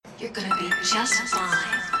You're gonna be just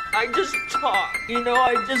fine. I just talk.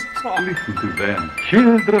 I just talk. Listen to them,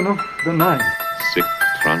 children of the night. Sic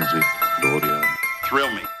transit gloria.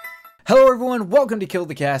 Thrill me. Hello everyone, welcome to Kill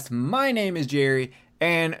the Cast. My name is Jerry,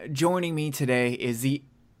 and joining me today is the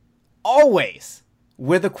always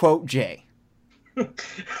with a quote Jay. You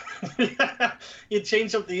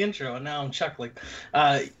changed up the intro, and now I'm chuckling.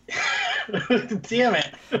 Damn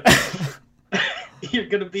it. You're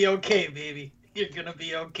gonna be okay, baby. You're gonna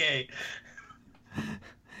be okay.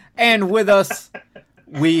 And with us,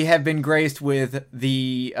 we have been graced with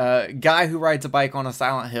the guy who rides a bike on a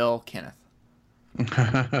silent hill, Kenneth.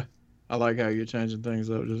 I like how you're changing things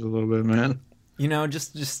up just a little bit, man.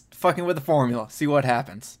 Just fucking with the formula. See what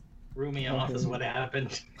happens. Threw me off is what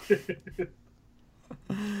happened.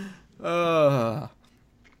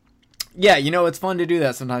 Yeah, it's fun to do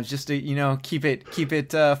that sometimes, just to keep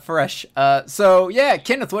it fresh. So yeah,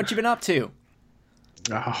 Kenneth, what you been up to?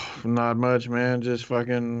 Oh, not much, man. Just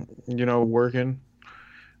fucking, working,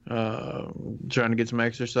 trying to get some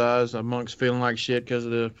exercise amongst feeling like shit because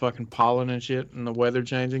of the fucking pollen and shit and the weather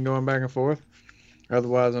changing, going back and forth.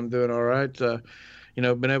 Otherwise, I'm doing all right.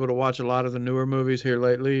 Been able to watch a lot of the newer movies here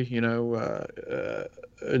lately.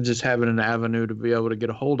 Just having an avenue to be able to get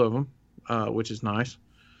a hold of them, which is nice.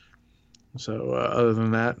 So other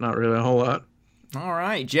than that, not really a whole lot. All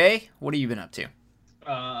right, Jay, what have you been up to?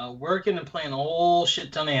 Working and playing a whole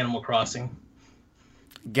shit ton of Animal Crossing.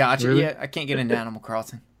 Gotcha. Really? Yeah, I can't get into Animal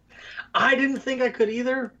Crossing. I didn't think I could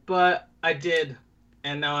either, but I did,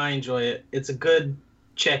 and now I enjoy it. It's a good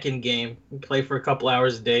check-in game. You play for a couple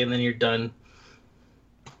hours a day, and then you're done.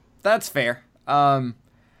 That's fair. I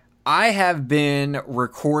have been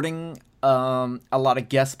recording a lot of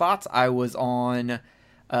guest spots. I was on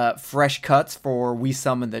Fresh Cuts for We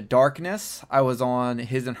Summon the Darkness. I was on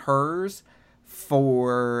His and Hers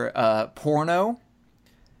for Porno.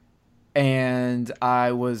 And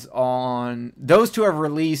I was on... Those two have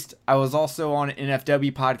released. I was also on an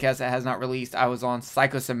NFW podcast that has not released. I was on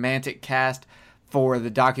Psychosemantic Cast for the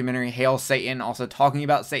documentary Hail Satan, also talking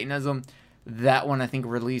about Satanism. That one I think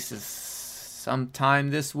releases sometime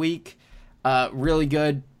this week. Really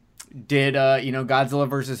good. Did Godzilla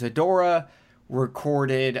vs. Hedorah.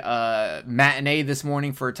 Recorded Matinee this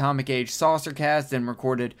morning for Atomic Age Saucercast. Then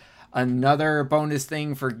recorded another bonus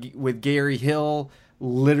thing with Gary Hill.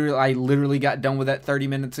 I literally got done with that 30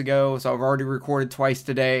 minutes ago. So I've already recorded twice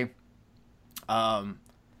today. So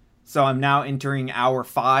I'm now entering hour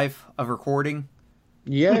 5 of recording.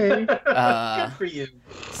 Yay. Good for you.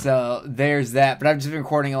 So there's that. But I've just been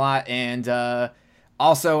recording a lot. And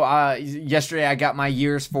also, yesterday I got my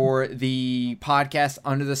years for the podcast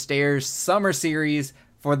Under the Stairs summer series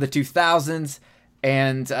for the 2000s.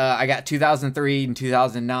 And I got 2003 and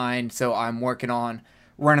 2009. So I'm working on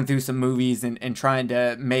running through some movies and trying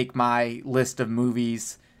to make my list of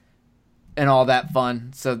movies and all that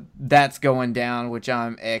fun. So that's going down, which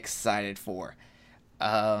I'm excited for.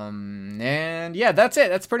 And yeah, that's it.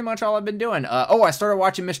 That's pretty much all I've been doing. I started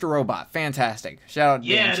watching Mr. Robot. Fantastic. Shout out to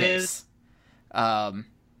Dan Chase.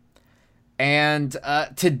 And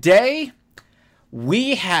today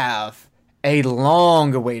we have a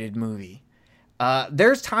long-awaited movie.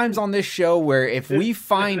 There's times on this show where if we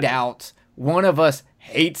find out one of us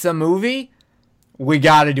hates a movie, we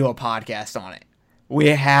got to do a podcast on it. We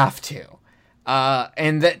have to.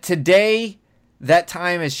 And that today, that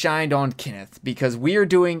time has shined on Kenneth because we are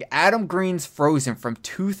doing Adam Green's Frozen from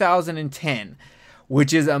 2010,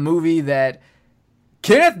 which is a movie that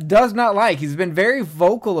Kenneth does not like. He's been very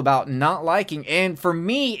vocal about not liking. And for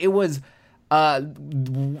me, it was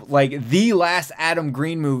like the last Adam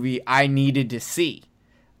Green movie I needed to see.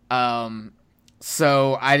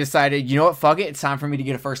 So I decided, you know what, fuck it. It's time for me to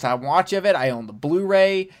get a first time watch of it. I own the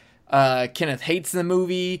Blu-ray. Kenneth hates the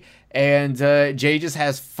movie. And Jay just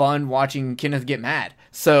has fun watching Kenneth get mad.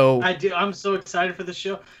 So I do. I'm so excited for the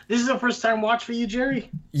show. This is a first time watch for you, Jerry?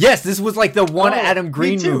 Yes, this was like the one Adam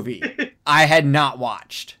Green movie I had not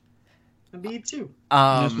watched. Me too.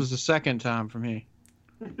 This was the second time for me.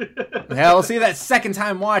 Hell, see, that second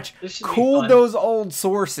time watch cooled those old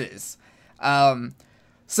sources.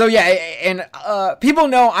 So yeah, and people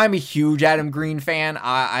know I'm a huge Adam Green fan.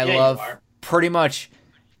 I love pretty much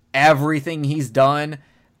everything he's done.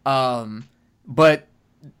 But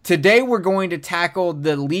today we're going to tackle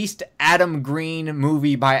the least Adam Green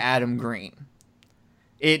movie by Adam Green.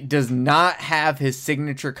 It does not have his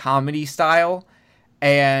signature comedy style,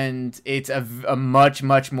 and it's a much,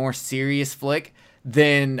 much more serious flick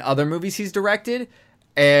than other movies he's directed,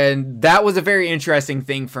 and that was a very interesting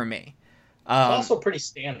thing for me. It's also pretty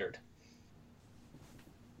standard.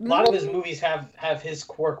 A lot of his movies have his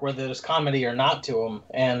quirk, whether there's comedy or not to them,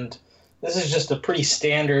 and this is just a pretty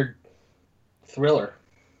standard thriller.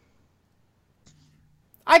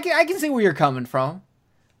 I can see where you're coming from.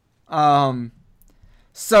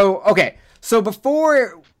 So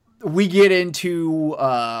before we get into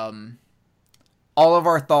all of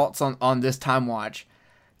our thoughts on this time watch,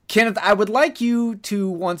 Kenneth, I would like you to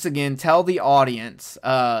once again tell the audience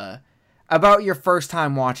about your first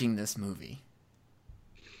time watching this movie.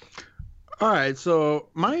 All right, so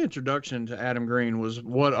my introduction to Adam Green was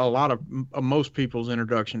what a lot of most people's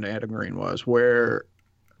introduction to Adam Green was, where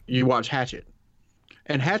you watch Hatchet.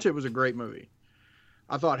 And Hatchet was a great movie.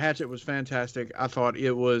 I thought Hatchet was fantastic. I thought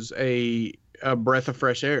it was a breath of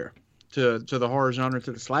fresh air to the horror genre,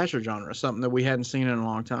 to the slasher genre, something that we hadn't seen in a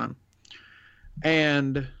long time.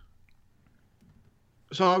 And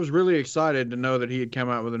so I was really excited to know that he had come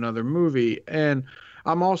out with another movie. And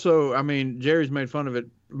I'm also, I mean, Jerry's made fun of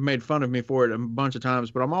me for it a bunch of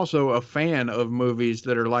times, but I'm also a fan of movies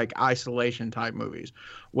that are like isolation type movies,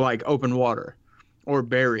 like Open Water or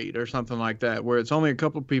Buried or something like that, where it's only a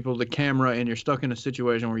couple people, the camera, and you're stuck in a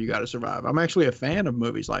situation where you got to survive. I'm actually a fan of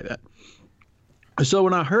movies like that. So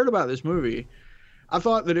when I heard about this movie, I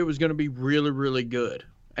thought that it was going to be really, really good.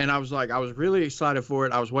 And I was really excited for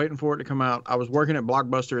it. I was waiting for it to come out. I was working at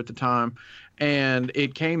Blockbuster at the time, and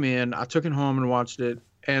it came in. I took it home and watched it,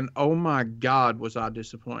 and oh my God, was I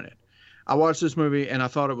disappointed. I watched this movie, and I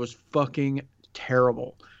thought it was fucking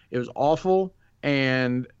terrible. It was awful,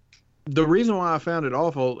 and the reason why I found it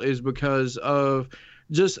awful is because of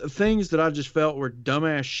just things that I just felt were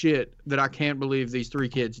dumbass shit that I can't believe these three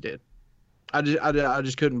kids did. I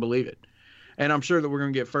just couldn't believe it. And I'm sure that we're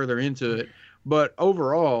going to get further into it. But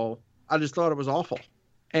overall, I just thought it was awful.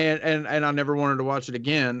 And I never wanted to watch it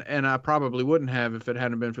again. And I probably wouldn't have if it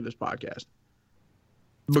hadn't been for this podcast.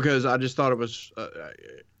 Because I just thought it was...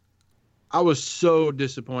 I was so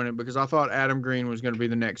disappointed because I thought Adam Green was going to be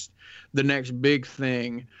the next big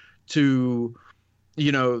thing to,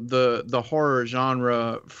 you know, the horror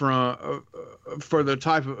genre for the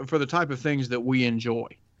type of things that we enjoy,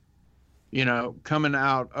 you know, coming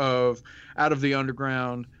out of the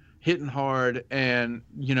underground, hitting hard, and,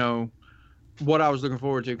 you know, what I was looking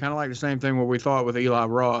forward to, kind of like the same thing what we thought with Eli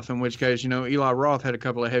Roth, in which case, you know, Eli Roth had a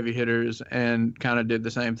couple of heavy hitters and kind of did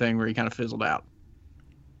the same thing where he kind of fizzled out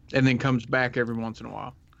and then comes back every once in a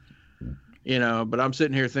while. You know, but I'm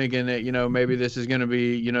sitting here thinking that, you know, maybe this is going to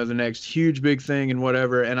be, you know, the next huge big thing and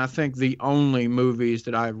whatever. And I think the only movies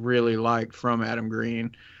that I really liked from Adam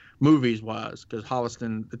Green, movies-wise, because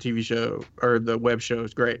Holliston, the TV show, or the web show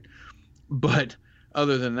is great. But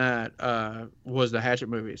other than that, was the Hatchet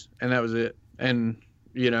movies. And that was it. And,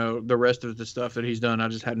 you know, the rest of the stuff that he's done, I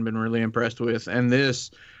just hadn't been really impressed with. And this,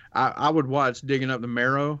 I would watch Digging Up the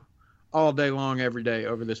Marrow all day long, every day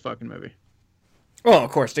over this fucking movie. Well,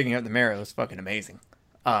 of course, Digging Up the Marrow is fucking amazing.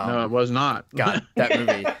 No, it was not. God, that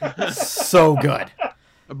movie, so good.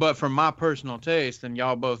 But from my personal taste, and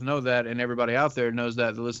y'all both know that, and everybody out there knows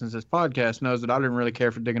that listens to this podcast knows that I didn't really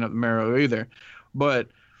care for Digging Up the Marrow either. But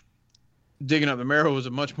Digging Up the Marrow was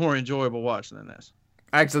a much more enjoyable watch than this.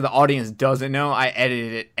 Actually, the audience doesn't know. I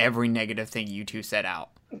edited every negative thing you two said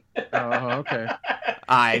out. Oh, okay.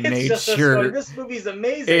 I made sure. This movie's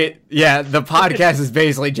amazing. The podcast is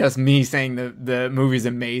basically just me saying the movie's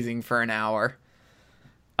amazing for an hour.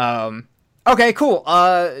 Okay, cool.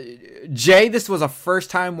 Jay, this was a first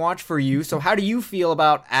time watch for you. So how do you feel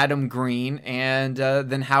about Adam Green? And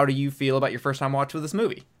then how do you feel about your first time watch with this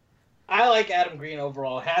movie? I like Adam Green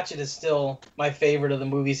overall. Hatchet is still my favorite of the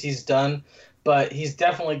movies he's done, but he's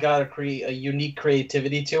definitely got a unique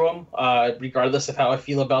creativity to him, regardless of how I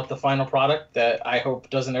feel about the final product that I hope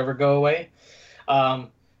doesn't ever go away.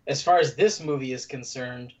 As far as this movie is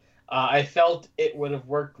concerned, I felt it would have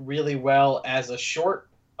worked really well as a short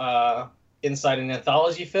inside an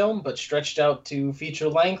anthology film, but stretched out to feature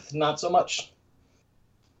length, not so much.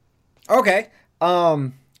 Okay.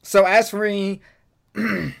 So as for me,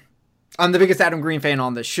 I'm the biggest Adam Green fan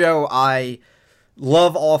on the show. I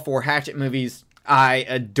love all four Hatchet movies. I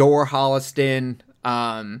adore Holliston.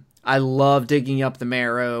 I love Digging Up the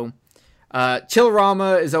Marrow.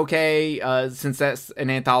 Chillerama is okay, since that's an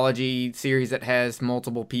anthology series that has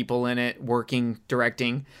multiple people in it working,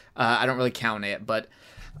 directing. I don't really count it, but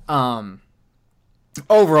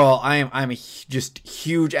overall, I'm a just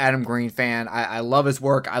huge Adam Green fan. I love his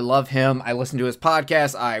work. I love him. I listen to his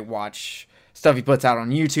podcast. I watch stuff he puts out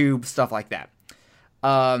on YouTube, stuff like that.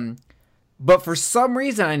 But for some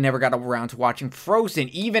reason, I never got around to watching Frozen,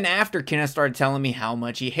 even after Kenneth started telling me how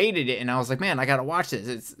much he hated it. And I was like, man, I gotta watch this.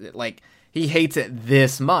 It's like, he hates it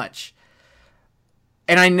this much.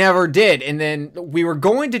 And I never did. And then we were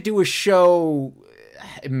going to do a show,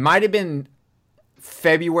 it might have been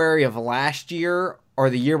February of last year or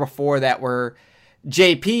the year before that, where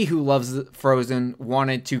JP, who loves Frozen,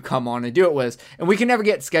 wanted to come on and do it with us. And we can never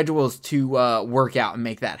get schedules to work out and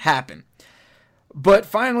make that happen. But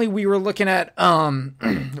finally, we were looking at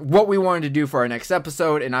what we wanted to do for our next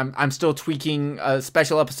episode, and I'm still tweaking a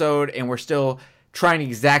special episode, and we're still trying to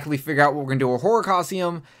exactly figure out what we're going to do with Horror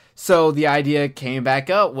Coliseum. So the idea came back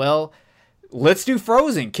up, well, let's do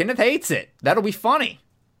Frozen. Kenneth hates it. That'll be funny.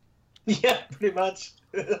 Yeah, pretty much.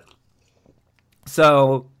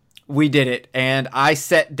 So we did it, and I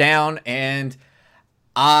sat down and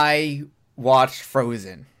I watched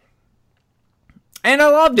Frozen. And I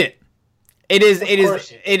loved it. It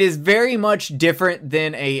is very much different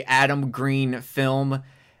than a Adam Green film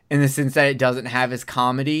in the sense that it doesn't have his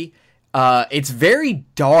comedy. It's very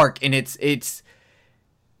dark, and it's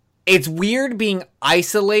weird being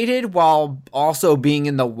isolated while also being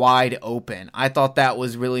in the wide open. I thought that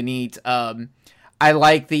was really neat. I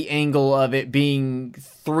like the angle of it being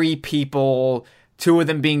three people, two of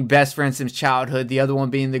them being best friends since childhood, the other one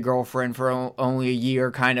being the girlfriend for only a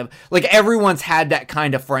year, kind of. Like, everyone's had that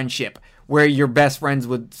kind of friendship where you're best friends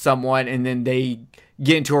with someone and then they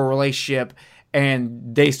get into a relationship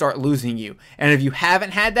and they start losing you. And if you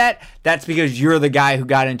haven't had that, that's because you're the guy who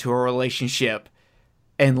got into a relationship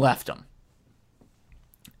and left them.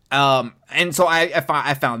 And so I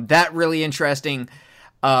found that really interesting.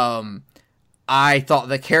 I thought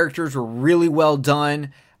the characters were really well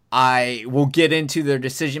done. I will get into their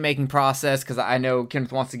decision-making process because I know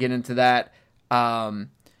Kenneth wants to get into that.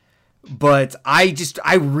 But I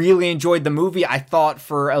really enjoyed the movie. I thought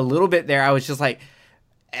for a little bit there, I was just like,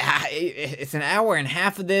 it's an hour and a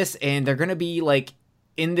half of this, and they're going to be like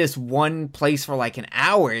in this one place for like an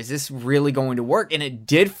hour. Is this really going to work? And it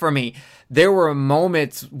did for me. There were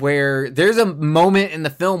moments where there's a moment in the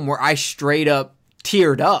film where I straight up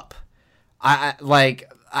teared up. I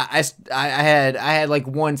had like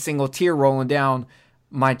one single tear rolling down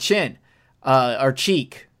my chin, or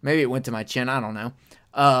cheek. Maybe it went to my chin. I don't know.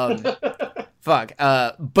 But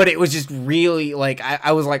it was just really like,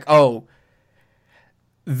 I was like, oh,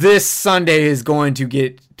 this Sunday is going to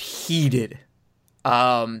get heated.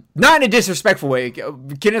 Not in a disrespectful way.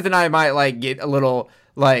 Kenneth and I might like get a little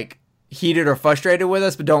like heated or frustrated with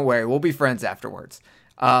us, but don't worry, we'll be friends afterwards.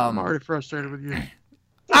 I'm already frustrated with you.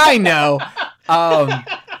 I know.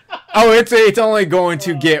 It's only going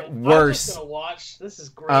to get worse. I'm just gonna watch. This is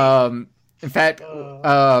great. In fact,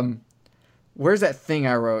 where's that thing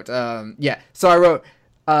I wrote? So I wrote,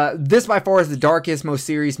 this by far is the darkest, most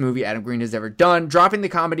serious movie Adam Green has ever done, dropping the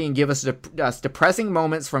comedy and give us depressing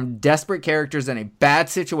moments from desperate characters in a bad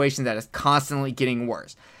situation that is constantly getting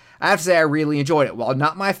worse. I have to say I really enjoyed it. While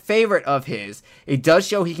not my favorite of his, it does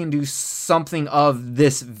show he can do something of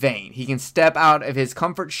this vein. He can step out of his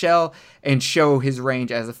comfort shell and show his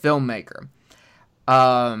range as a filmmaker.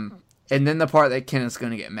 And then the part that Kenneth's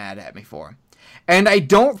going to get mad at me for. And I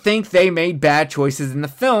don't think they made bad choices in the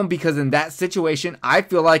film, because in that situation, I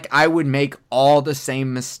feel like I would make all the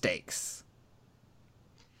same mistakes.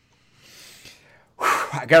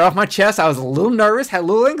 I got it off my chest. I was a little nervous, had a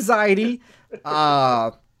little anxiety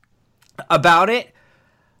about it.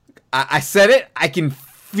 I said it. I can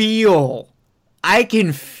feel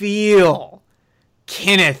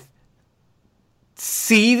Kenneth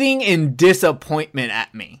seething in disappointment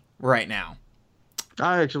at me right now.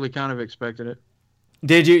 I actually kind of expected it.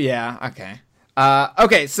 Did you? Yeah. Okay.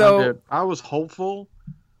 Okay. So I was hopeful,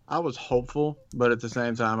 but at the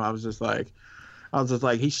same time, I was just like,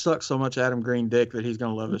 he sucks so much Adam Green dick that he's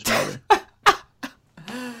gonna love this movie.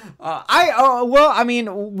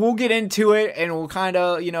 We'll get into it and we'll kind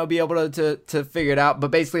of, be able to figure it out. But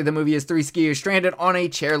basically, the movie is three skiers stranded on a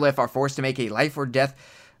chairlift are forced to make a life or death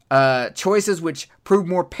choices which prove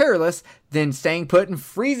more perilous than staying put and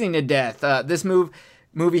freezing to death. This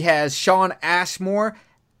movie has Sean Ashmore,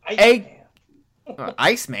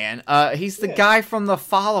 Iceman. He's the guy from The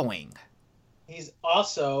Following. He's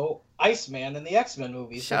also Iceman in the X-Men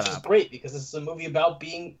movies, which is great because this is a movie about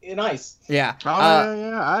being in ice. Yeah.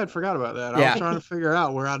 Yeah. I had forgot about that. I was trying to figure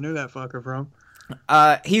out where I knew that fucker from.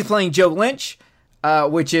 He's playing Joe Lynch,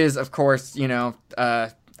 which is, of course,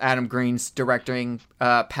 Adam Green's directing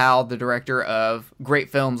pal, the director of great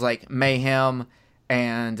films like Mayhem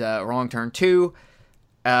and Wrong Turn 2.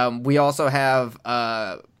 We also have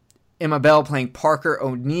Emma Bell playing Parker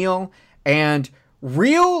O'Neill, and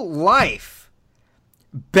real life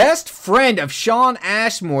best friend of Sean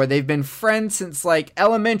Ashmore. They've been friends since like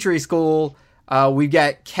elementary school. We've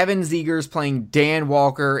got Kevin Zegers playing Dan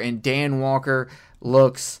Walker, and Dan Walker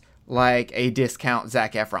looks like a discount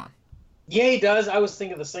Zac Efron. Yeah, he does. I was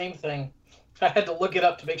thinking the same thing. I had to look it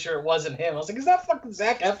up to make sure it wasn't him. I was like, is that fucking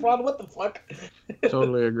Zac Efron? What the fuck?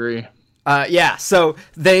 Totally agree. Yeah, so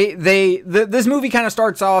this movie kind of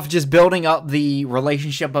starts off just building up the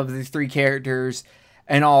relationship of these three characters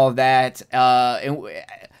and all of that. And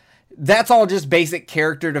that's all just basic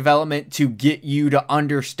character development to get you to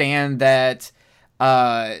understand that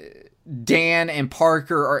Dan and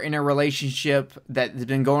Parker are in a relationship that's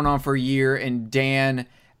been going on for a year, and Dan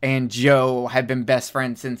and Joe have been best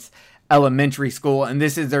friends since elementary school, and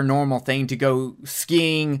this is their normal thing to go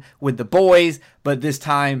skiing with the boys, but this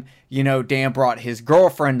time, Dan brought his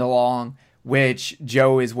girlfriend along, which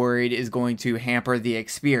Joe is worried is going to hamper the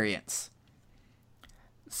experience.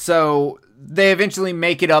 So they eventually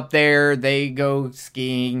make it up there, they go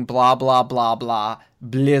skiing, blah, blah, blah, blah,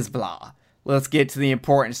 blizz, blah. Let's get to the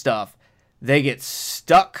important stuff. They get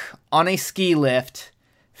stuck on a ski lift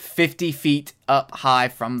 50 feet up high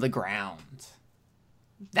from the ground.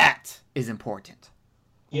 That is important.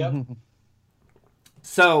 Yep.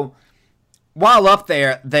 So, while up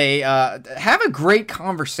there, they have a great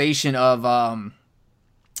conversation of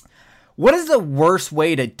what is the worst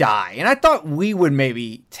way to die? And I thought we would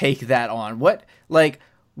maybe take that on. What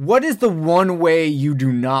is the one way you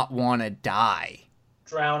do not want to die?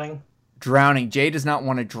 Drowning. Drowning. Jay does not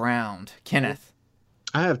want to drown. Kenneth?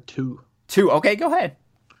 I have two. Two. Okay, go ahead.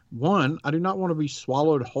 One, I do not want to be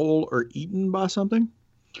swallowed whole or eaten by something.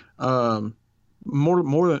 More, you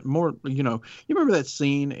remember that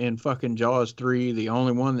scene in fucking Jaws 3, the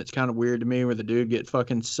only one that's kind of weird to me, where the dude gets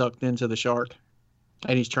fucking sucked into the shark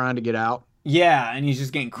and he's trying to get out? Yeah, and he's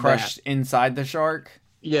just getting crushed inside the shark.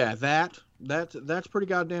 Yeah, that's pretty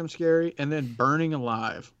goddamn scary. And then burning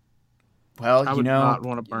alive. Well, I would not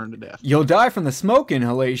want to burn to death. You'll die from the smoke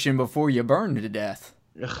inhalation before you burn to death.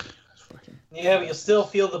 Ugh, Yeah, but you'll still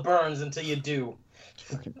feel the burns until you do.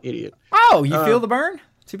 fucking idiot. Oh, you feel the burn?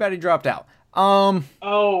 Too bad he dropped out. Oh.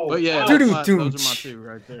 But yeah, wow. those are my two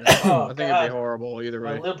right there. Oh, I think God. it'd be horrible either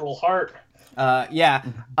My way. liberal heart. Yeah.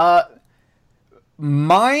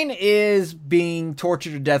 Mine is being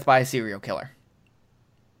tortured to death by a serial killer.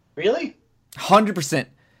 Really? 100%.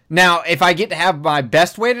 Now, if I get to have my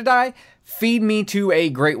best way to die, feed me to a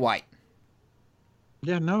great white.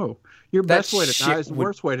 Yeah, no. Your That best way to die shit is the would-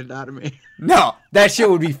 worst way to die to me. No, that shit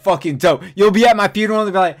would be fucking dope. You'll be at my funeral and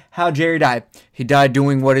they'll be like, how Jerry died. He died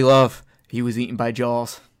doing what he loved. He was eaten by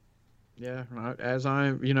Jaws. Yeah, right. As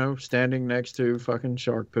I'm, standing next to fucking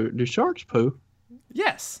shark poo. Do sharks poo?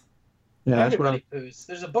 Yes. Yeah, that's what Everybody poos.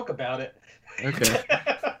 There's a book about it. Okay.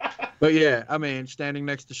 But yeah, I mean, standing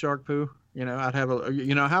next to shark poo, I'd have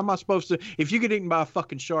how am I supposed to, if you get eaten by a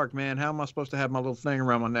fucking shark, man, how am I supposed to have my little thing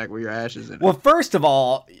around my neck with your ashes in it? Well, first of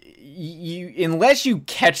all, unless you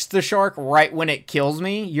catch the shark right when it kills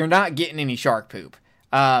me, you're not getting any shark poop.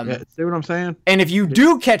 Yeah, see what I'm saying? And if you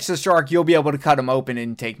do catch the shark, you'll be able to cut him open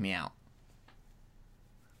and take me out.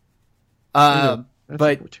 That's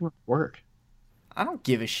But too much work. I don't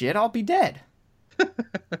give a shit. I'll be dead.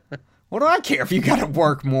 What do I care if you gotta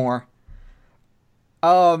work more?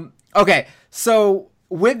 Okay, so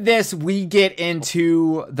with this, we get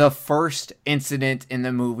into the first incident in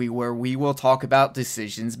the movie where we will talk about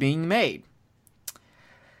decisions being made.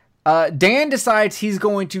 Dan decides he's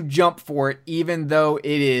going to jump for it, even though it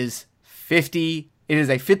is a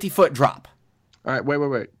 50-foot drop. All right,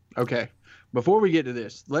 wait. Okay. Before we get to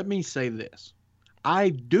this, let me say this. I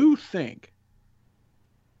do think,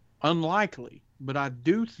 unlikely, but I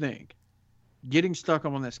do think getting stuck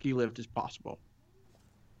on that ski lift is possible.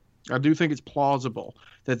 I do think it's plausible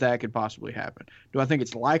that could possibly happen. Do I think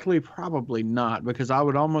it's likely? Probably not, because I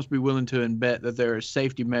would almost be willing to bet that there are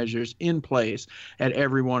safety measures in place at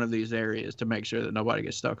every one of these areas to make sure that nobody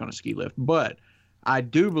gets stuck on a ski lift. But I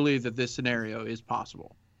do believe that this scenario is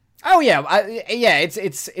possible. Oh yeah,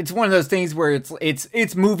 it's one of those things where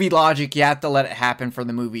it's movie logic. You have to let it happen for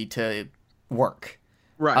the movie to work.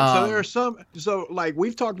 Right. So there are some. So like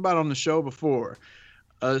we've talked about on the show before,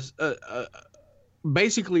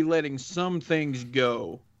 basically letting some things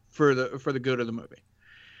go for the good of the movie,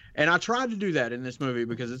 and I tried to do that in this movie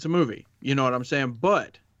because it's a movie. You know what I'm saying?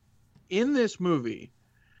 But in this movie,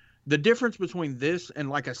 the difference between this and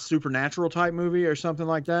like a supernatural type movie or something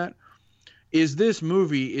like that is this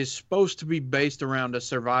movie is supposed to be based around a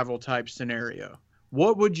survival type scenario.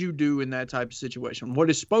 What would you do in that type of situation? What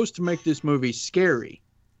is supposed to make this movie scary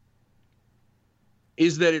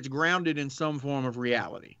is that it's grounded in some form of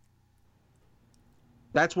reality.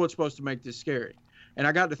 That's what's supposed to make this scary. And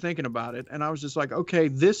I got to thinking about it, and I was just like, okay,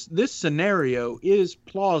 this scenario is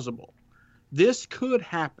plausible. This could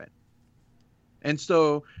happen. And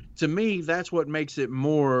so, to me, that's what makes it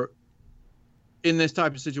more in this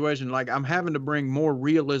type of situation, like I'm having to bring more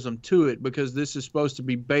realism to it because this is supposed to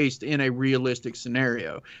be based in a realistic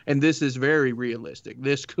scenario, and this is very realistic.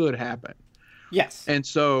 This could happen. Yes. And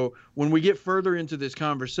so when we get further into this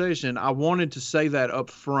conversation, I wanted to say that up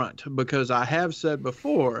front because I have said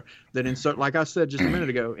before that like I said just a minute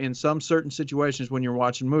ago, in some certain situations when you're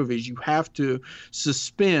watching movies, you have to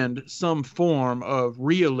suspend some form of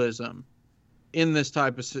realism in this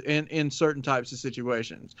type of in certain types of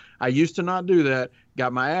situations. I used to not do that,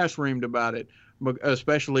 got my ass reamed about it,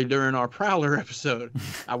 especially during our Prowler episode.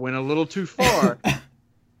 I went a little too far.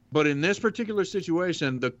 But in this particular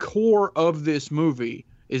situation, the core of this movie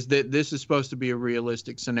is that this is supposed to be a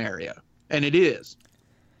realistic scenario. And it is.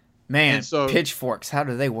 Man, so, pitchforks, how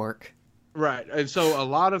do they work? Right. And so a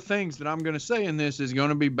lot of things that I'm going to say in this is going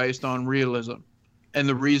to be based on realism. And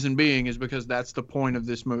the reason being is because that's the point of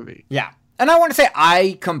this movie. Yeah. And I want to say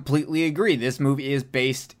I completely agree. This movie is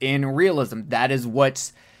based in realism. That is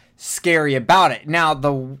what's scary about it. Now,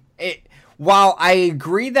 while I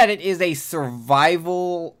agree that it is a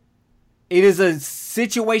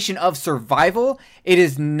situation of survival, it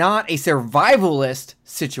is not a survivalist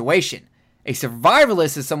situation. A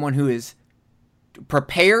survivalist is someone who is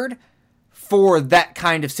prepared for that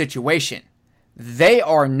kind of situation. They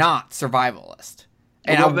are not survivalist.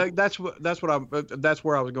 And that's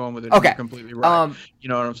where I was going with it. Okay. You're completely right. You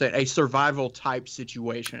know what I'm saying? A survival type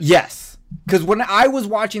situation. Yes. Because when I was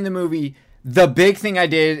watching the movie, the big thing I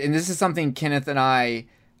did, and this is something Kenneth and I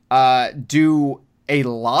do a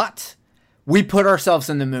lot, we put ourselves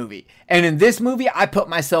in the movie. And in this movie, I put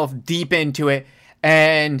myself deep into it,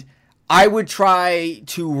 and I would try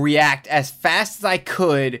to react as fast as I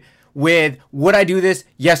could with, would I do this?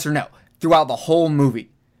 Yes or no, throughout the whole movie.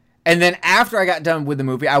 And then after I got done with the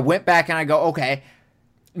movie, I went back and I go, okay,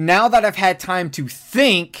 now that I've had time to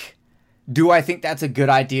think, do I think that's a good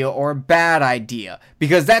idea or a bad idea?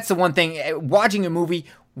 Because that's the one thing, watching a movie,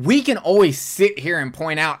 we can always sit here and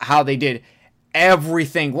point out how they did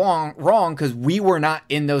everything wrong because we were not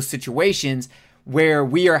in those situations where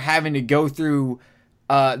we are having to go through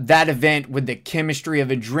that event with the chemistry of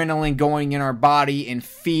adrenaline going in our body and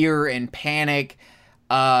fear and panic,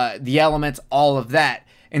 the elements, all of that.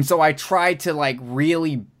 And so I tried to like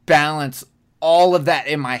really balance all of that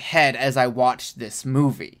in my head as I watched this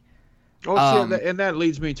movie. Oh, and that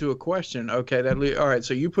leads me to a question. Okay, all right.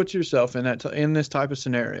 So you put yourself in in this type of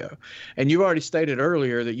scenario, and you already stated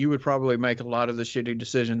earlier that you would probably make a lot of the shitty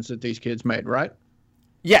decisions that these kids made, right?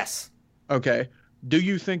 Yes. Okay. Do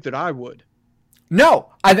you think that I would?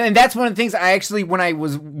 No. And that's one of the things I actually, when I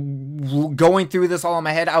was going through this all in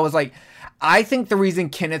my head, I was like, I think the reason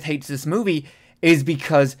Kenneth hates this movie is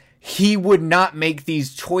because he would not make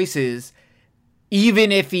these choices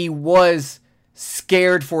even if he was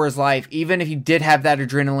scared for his life, even if he did have that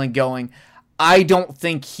adrenaline going. I don't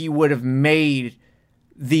think he would have made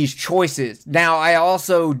these choices. Now, I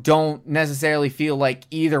also don't necessarily feel like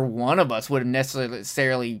either one of us would have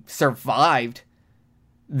necessarily survived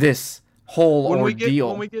this whole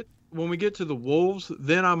ordeal. When we get to the wolves,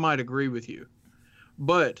 then I might agree with you.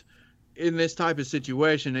 But in this type of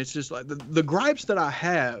situation, it's just like the gripes that I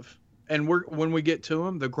have, and when we get to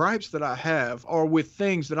them, the gripes that I have are with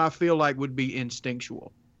things that I feel like would be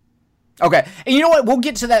instinctual. Okay, and you know what? We'll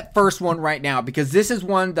get to that first one right now, because this is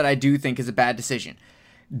one that I do think is a bad decision.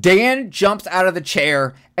 Dan jumps out of the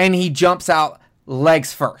chair, and he jumps out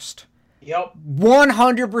legs first. Yep.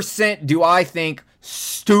 100% do I think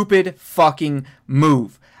stupid fucking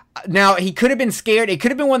move. Now, he could have been scared. It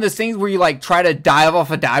could have been one of those things where you like try to dive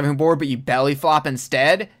off a diving board, but you belly flop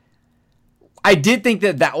instead. I did think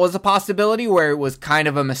that was a possibility where it was kind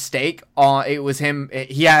of a mistake. It was him.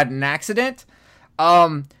 He had an accident.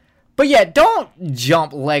 But yeah, don't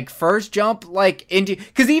jump leg first. Jump like into,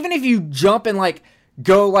 because even if you jump and like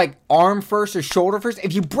go like arm first or shoulder first,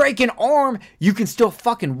 if you break an arm, you can still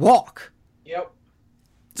fucking walk. Yep.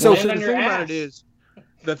 So the thing about it is,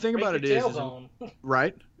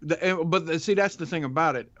 right? See, that's the thing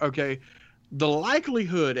about it. Okay, the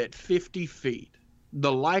likelihood at 50 feet,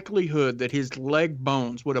 the likelihood that his leg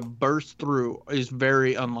bones would have burst through is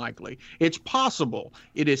very unlikely. It's possible.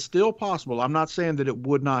 It is still possible. I'm not saying that it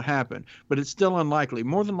would not happen, but it's still unlikely.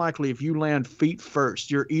 More than likely, if you land feet first,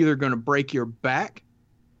 you're either going to break your back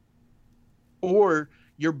or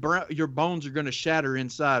your bones are going to shatter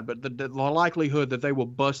inside. But the likelihood that they will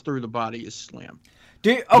bust through the body is slim.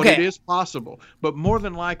 Okay. But it is possible. But more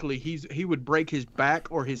than likely, he would break his back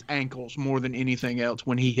or his ankles more than anything else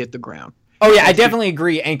when he hit the ground. Oh yeah, I definitely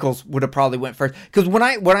agree. Ankles would have probably went first, because when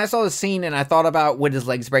I saw the scene and I thought about would his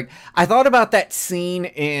legs break, I thought about that scene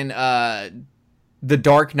in The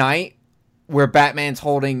Dark Knight where Batman's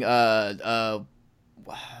holding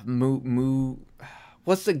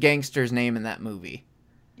what's the gangster's name in that movie?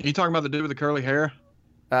 You talking about the dude with the curly hair?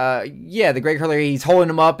 Yeah, the Great Curly. He's holding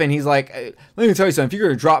him up, and he's like, "Let me tell you something. If you're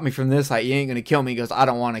gonna drop me from this height, you ain't gonna kill me." He goes, "I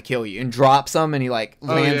don't want to kill you," and drops him, and he like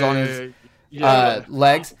lands on his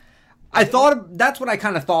legs. That's what I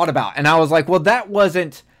kind of thought about, and I was like, "Well, that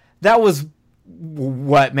was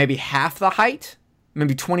what, maybe half the height,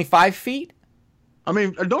 maybe 25 feet." I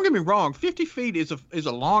mean, don't get me wrong. 50 feet is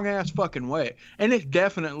a long ass fucking way, and it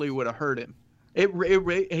definitely would have hurt him.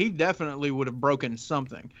 He definitely would have broken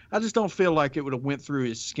something. I just don't feel like it would have went through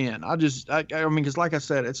his skin. I mean, because like I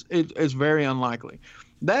said, it's very unlikely.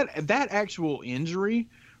 That actual injury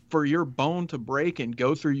for your bone to break and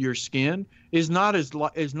go through your skin is not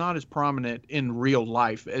as prominent in real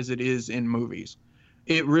life as it is in movies.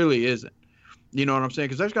 It really isn't. You know what I'm saying?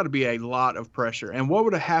 Because there's got to be a lot of pressure. And what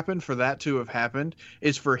would have happened for that to have happened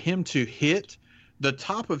is for him to hit the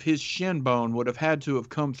top of his shin bone would have had to have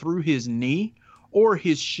come through his knee, or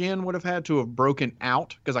his shin would have had to have broken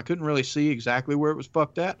out, because I couldn't really see exactly where it was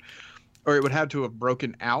fucked at, or it would have to have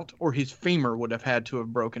broken out, or his femur would have had to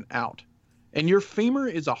have broken out. And your femur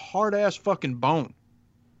is a hard-ass fucking bone.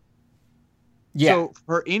 Yeah. So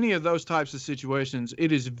for any of those types of situations,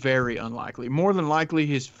 it is very unlikely. More than likely,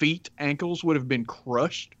 his feet, ankles would have been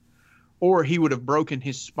crushed, or he would have broken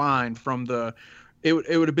his spine from the. It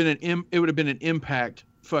would have been an impact.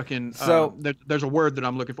 Fucking. So there's a word that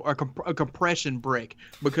I'm looking for. A compression break,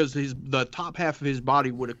 because the top half of his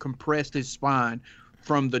body would have compressed his spine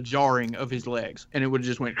from the jarring of his legs, and it would have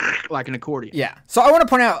just went like an accordion. Yeah. So I want to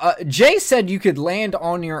point out, Jay said you could land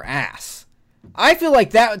on your ass. I feel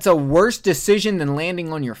like that's a worse decision than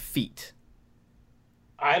landing on your feet.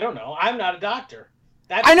 I don't know. I'm not a doctor.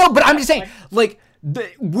 I know, but I'm just saying,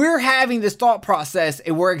 we're having this thought process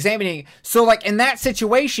and we're examining. So, like, in that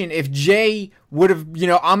situation, if Jay would have,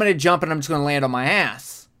 I'm going to jump and I'm just going to land on my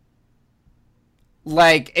ass.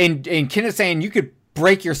 Like, and Kenneth saying you could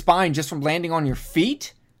break your spine just from landing on your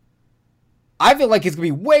feet. I feel like it's going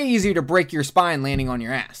to be way easier to break your spine landing on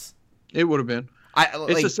your ass. It would have been.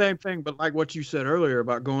 It's the same thing, but like what you said earlier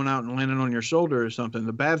about going out and landing on your shoulder or something.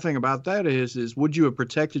 The bad thing about that is would you have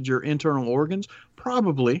protected your internal organs?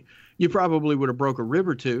 Probably. You probably would have broke a rib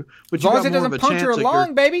or two. But as long as it doesn't puncture a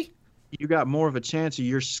lung, baby. You got more of a chance of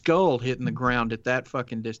your skull hitting the ground at that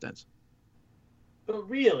fucking distance. But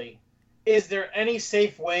really, is there any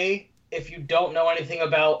safe way, if you don't know anything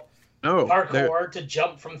about parkour, to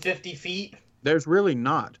jump from 50 feet? There's really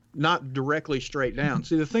not directly straight down.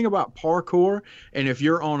 See, the thing about parkour, and if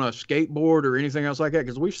you're on a skateboard or anything else like that,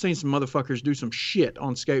 because we've seen some motherfuckers do some shit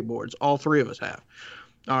on skateboards, all three of us have,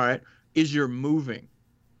 all right, is you're moving.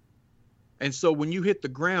 And so when you hit the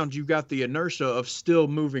ground, you got the inertia of still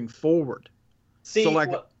moving forward. See,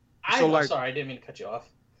 sorry, I didn't mean to cut you off.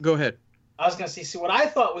 Go ahead. I was going to see, what I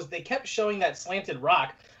thought was they kept showing that slanted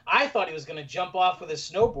rock. I thought he was going to jump off with his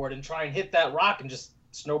snowboard and try and hit that rock and just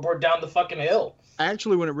snowboard down the fucking hill.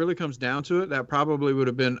 Actually, when it really comes down to it, that probably would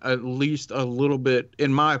have been at least a little bit,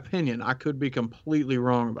 in my opinion. I could be completely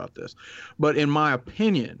wrong about this, but in my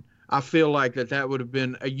opinion, I feel like that would have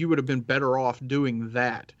been, you would have been better off doing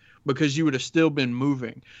that, because you would have still been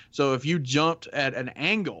moving. So if you jumped at an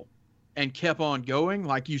angle and kept on going,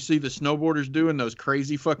 like you see the snowboarders doing those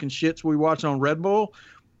crazy fucking shits we watch on Red Bull,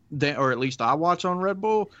 or at least I watch on Red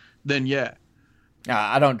Bull, then yeah.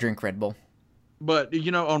 I don't drink Red Bull. But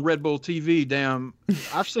on Red Bull TV, damn,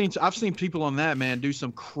 I've seen people on that, man, do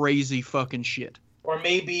some crazy fucking shit. Or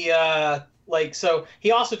maybe so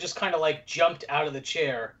he also just kind of like jumped out of the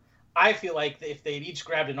chair. I feel like if they'd each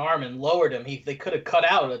grabbed an arm and lowered him, they could have cut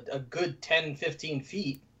out a good 10, 15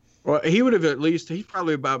 feet. Well, he would have he's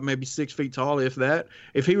probably about maybe 6 feet tall, if that.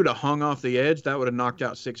 If he would have hung off the edge, that would have knocked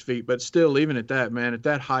out 6 feet. But still, even at that, man, at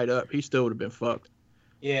that height up, he still would have been fucked.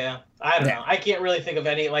 Yeah, I don't know. I can't really think of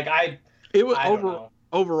any,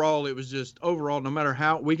 Overall, it was just no matter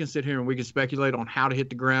how we can sit here and we can speculate on how to hit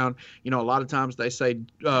the ground. A lot of times they say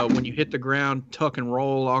when you hit the ground, tuck and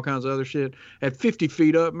roll, all kinds of other shit. At 50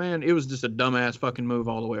 feet up, man, it was just a dumbass fucking move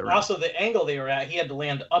all the way around. Also, the angle they were at, he had to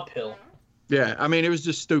land uphill. Yeah, I mean, it was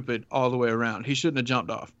just stupid all the way around. He shouldn't have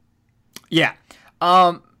jumped off. Yeah.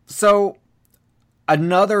 So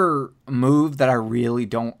another move that I really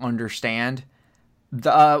don't understand,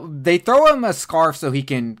 they throw him a scarf so he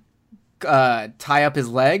can tie up his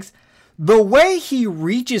legs. The way he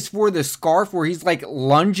reaches for the scarf where he's like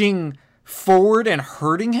lunging forward and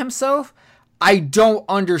hurting himself, I don't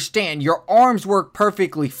understand. Your arms work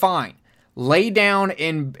perfectly fine. Lay down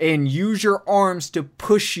and use your arms to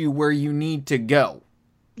push you where you need to go.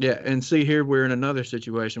 Yeah, and see here we're in another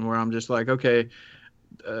situation where I'm just like, okay,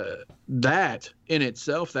 that in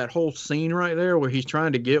itself, that whole scene right there where he's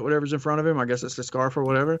trying to get whatever's in front of him, I guess it's the scarf or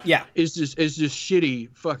whatever. Yeah. It's just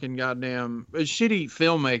shitty fucking goddamn shitty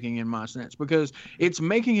filmmaking in my sense, because it's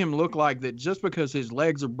making him look like that just because his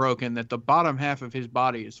legs are broken, that the bottom half of his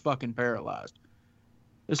body is fucking paralyzed.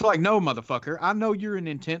 It's like, no, motherfucker. I know you're in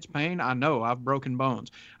intense pain. I know I've broken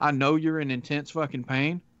bones. I know you're in intense fucking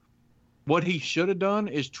pain. What he should have done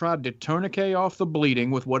is tried to tourniquet off the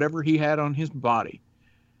bleeding with whatever he had on his body.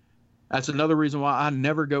 That's another reason why I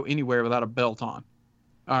never go anywhere without a belt on.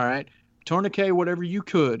 All right? Tourniquet whatever you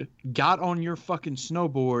could, got on your fucking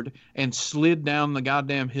snowboard, and slid down the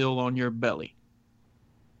goddamn hill on your belly.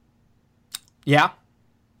 Yeah.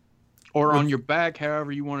 Or on your back,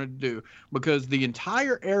 however you wanted to do. Because the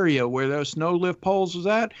entire area where those snow lift poles was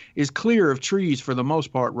at is clear of trees for the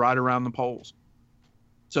most part right around the poles.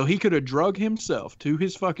 So he could have drug himself to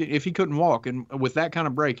his fucking... If he couldn't walk, and with that kind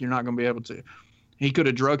of break, you're not going to be able to. He could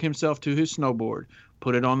have drug himself to his snowboard,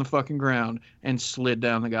 put it on the fucking ground, and slid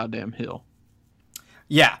down the goddamn hill.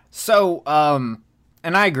 Yeah. So,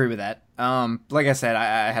 and I agree with that. Like I said,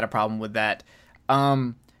 I had a problem with that.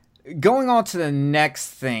 Going on to the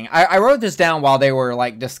next thing, I wrote this down while they were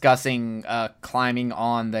like discussing climbing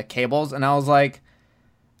on the cables, and I was like,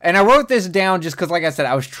 and I wrote this down just because, like I said,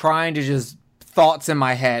 I was trying to just thoughts in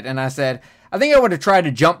my head, and I said, I think I would have tried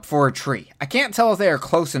to jump for a tree. I can't tell if they are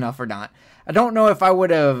close enough or not. I don't know if I would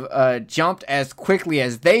have jumped as quickly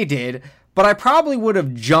as they did, but I probably would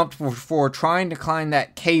have jumped for trying to climb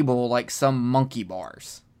that cable like some monkey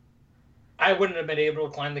bars. I wouldn't have been able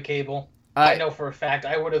to climb the cable. I know for a fact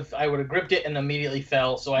I would have gripped it and immediately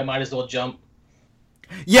fell, so I might as well jump.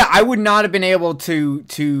 Yeah, I would not have been able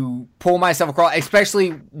to pull myself across,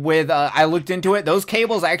 especially with I looked into it. Those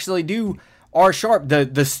cables actually are sharp.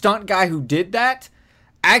 The stunt guy who did that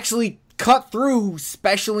actually cut through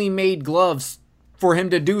specially made gloves for him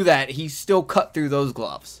to do that. He still cut through those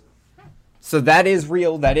gloves. So that is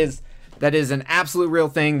real. That is an absolute real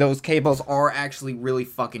thing. Those cables are actually really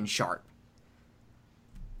fucking sharp.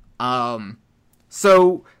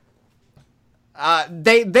 So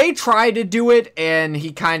they try to do it, and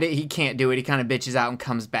he can't do it. He kind of bitches out and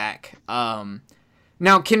comes back.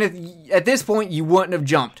 Now, Kenneth, at this point, you wouldn't have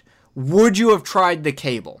jumped. Would you have tried the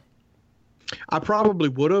cable? I probably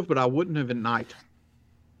would have, but I wouldn't have at night.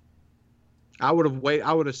 I would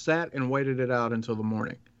have sat and waited it out until the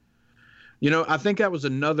morning. You know, I think that was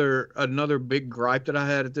another big gripe that I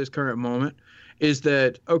had at this current moment, is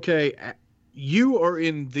that, okay, you are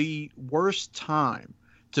in the worst time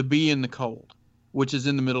to be in the cold, which is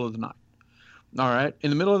in the middle of the night. All right, in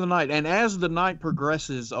the middle of the night. And as the night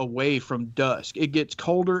progresses away from dusk, it gets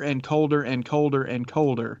colder and colder and colder and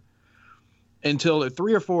colder until at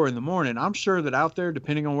 3 or 4 in the morning. I'm sure that out there,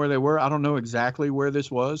 depending on where they were, I don't know exactly where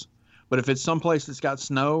this was, but if it's someplace that's got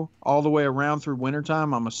snow all the way around through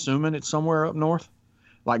wintertime, I'm assuming it's somewhere up north,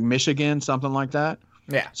 like Michigan, something like that.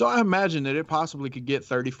 Yeah. So I imagine that it possibly could get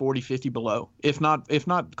 30, 40, 50 below, if not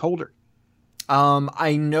colder.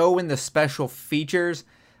 I know in the special features,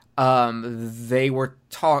 there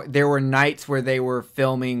were nights where they were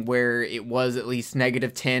filming where it was at least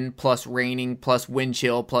 -10 plus raining plus wind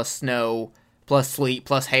chill plus snow plus sleet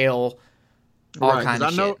plus hail, all kinds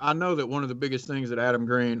of shit. I know that one of the biggest things that Adam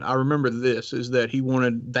Green, I remember this, is that he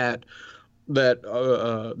wanted that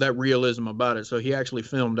realism about it. So he actually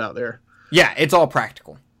filmed out there. Yeah, it's all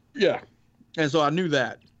practical. Yeah. And so I knew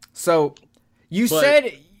that. So you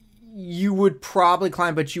said you would probably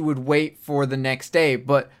climb, but you would wait for the next day.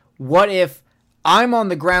 But what if I'm on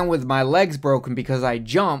the ground with my legs broken because I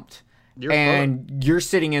jumped, you're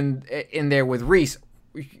sitting in there with Reese?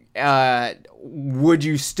 Would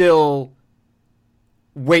you still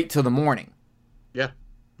wait till the morning? Yeah,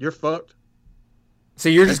 you're fucked. So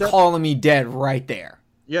you're just calling me dead right there.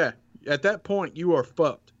 Yeah, at that point you are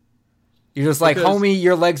fucked. You're just like, homie,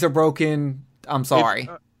 your legs are broken. I'm sorry.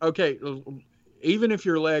 Okay, even if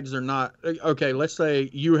your legs are not, okay, let's say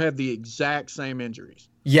you have the exact same injuries.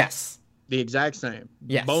 Yes. The exact same.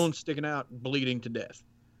 Yes. Bones sticking out, bleeding to death.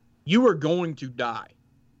 You are going to die,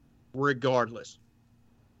 regardless.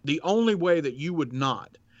 The only way that you would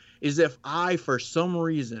not is if I, for some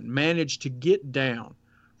reason, managed to get down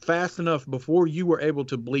fast enough before you were able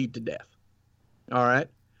to bleed to death. All right?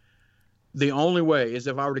 The only way is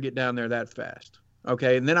if I were to get down there that fast.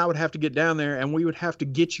 Okay? And then I would have to get down there, and we would have to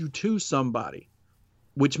get you to somebody,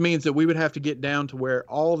 which means that we would have to get down to where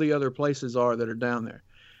all the other places are that are down there.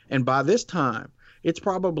 And by this time, it's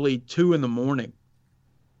probably 2 in the morning.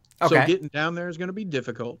 Okay. So getting down there is going to be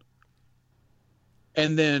difficult.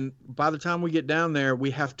 And then by the time we get down there,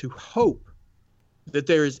 we have to hope that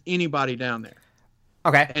there is anybody down there.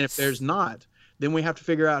 Okay. And if there's not, Then we have to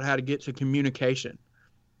figure out how to get to communication.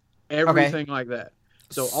 Everything like that.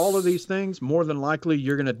 So all of these things, more than likely,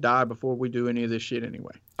 you're going to die before we do any of this shit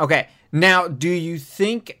anyway. Okay. Now, do you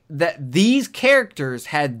think that these characters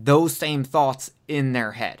had those same thoughts in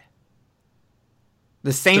their head?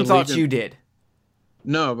 The same thoughts you did?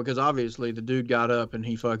 No, because obviously the dude got up and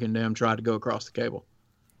he fucking damn tried to go across the cable.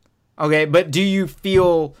 Okay, but do you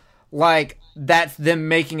feel like that's them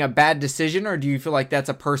making a bad decision, or do you feel like that's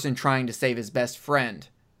a person trying to save his best friend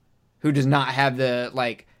who does not have the,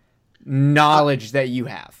 like, knowledge that you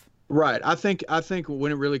have? Right. I think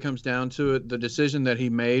when it really comes down to it, the decision that he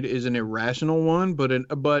made is an irrational one, but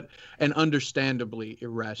an understandably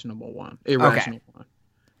irrational one. One.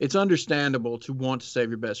 It's understandable to want to save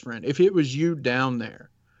your best friend. If it was you down there,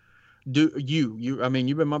 I mean,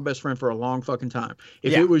 you've been my best friend for a long fucking time.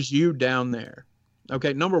 If it was you down there,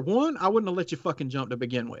 okay, number one, I wouldn't have let you fucking jump to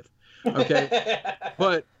begin with. Okay.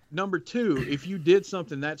 But number two, if you did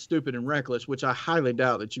something that stupid and reckless, which I highly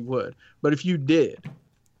doubt that you would, but if you did,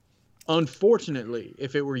 unfortunately,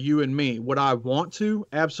 if it were you and me, would I want to?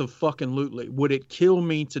 Abso-fucking-lutely. Would it kill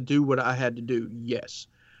me to do what I had to do? Yes.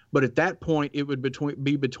 But at that point, it would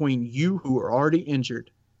be between you, who are already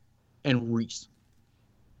injured, and Reese.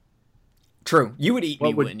 True. You would eat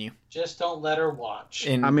me, wouldn't you? Just don't let her watch.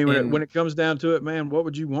 When it comes down to it, man, what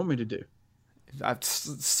would you want me to do? I've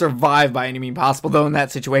survived by any means possible, though. In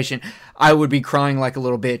that situation, I would be crying like a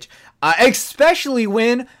little bitch, especially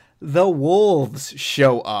when the wolves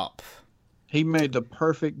show up. He made the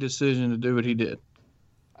perfect decision to do what he did.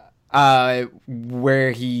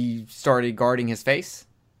 Where he started guarding his face.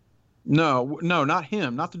 No, not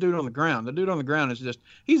him. Not the dude on the ground. The dude on the ground is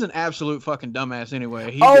he's an absolute fucking dumbass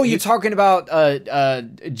anyway. You're talking about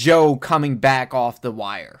Joe coming back off the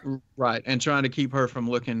wire. Right, and trying to keep her from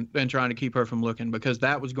looking, because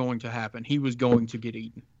that was going to happen. He was going to get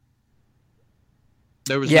eaten.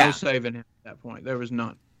 There was no saving him at that point. There was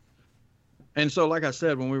none. And so, like I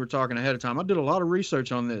said, when we were talking ahead of time, I did a lot of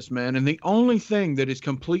research on this, man. And the only thing that is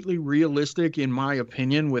completely realistic, in my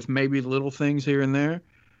opinion, with maybe little things here and there,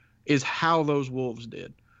 is how those wolves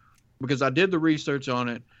did. Because I did the research on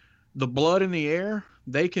it. The blood in the air,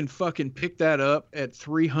 they can fucking pick that up at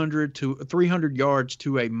 300 yards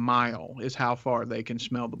to a mile is how far they can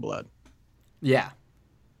smell the blood. Yeah.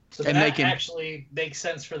 So and that actually makes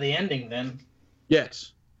sense for the ending then.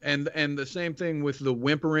 Yes. And the same thing with the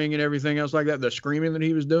whimpering and everything else like that, the screaming that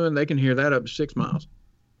he was doing, they can hear that up to 6 miles.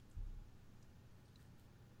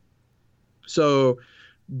 So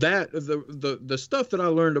that the stuff that I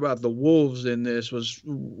learned about the wolves in this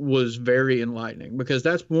was very enlightening, because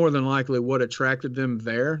that's more than likely what attracted them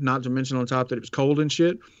there, not to mention on top that it was cold and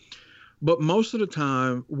shit. But most of the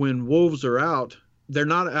time when wolves are out, they're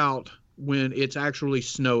not out when it's actually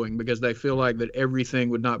snowing, because they feel like that everything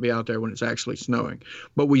would not be out there when it's actually snowing.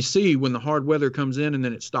 But we see when the hard weather comes in and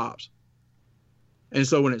then it stops. And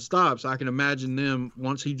so when it stops, I can imagine them,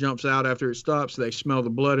 once he jumps out after it stops, they smell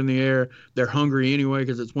the blood in the air. They're hungry anyway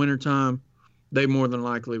because it's wintertime. They more than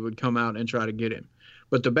likely would come out and try to get him.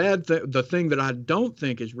 But the thing that I don't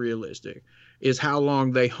think is realistic is how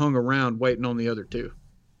long they hung around waiting on the other two.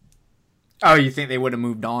 Oh, you think they would have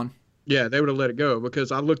moved on? Yeah, they would have let it go,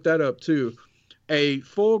 because I looked that up too. A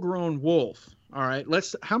full-grown wolf, all right,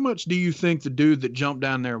 how much do you think the dude that jumped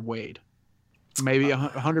down there weighed? Maybe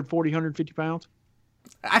 140, 150 pounds?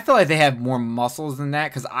 I feel like they have more muscles than that,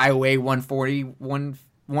 because I weigh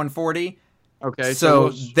 140. Okay. So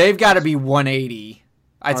they've got to be 180.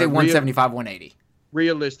 I'd say 175, 180.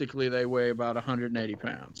 Realistically, they weigh about 180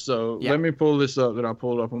 pounds. So let me pull this up that I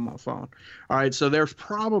pulled up on my phone. All right. So there's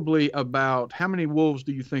probably about, how many wolves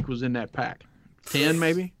do you think was in that pack? 10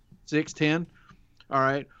 maybe? 6, 10? All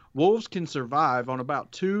right. Wolves can survive on about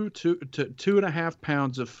 2 to 2.5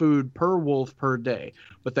 pounds of food per wolf per day,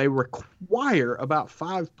 but they require about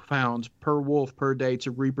 5 pounds per wolf per day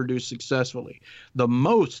to reproduce successfully. The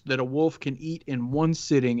most that a wolf can eat in one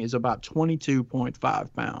sitting is about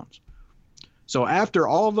 22.5 pounds. So after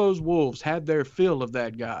all those wolves had their fill of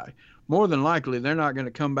that guy, more than likely they're not going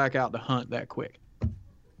to come back out to hunt that quick.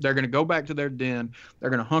 They're going to go back to their den. They're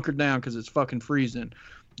going to hunker down because it's fucking freezing.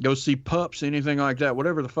 Go see pups, anything like that,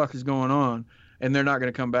 whatever the fuck is going on, and they're not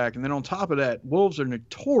going to come back. And then on top of that, wolves are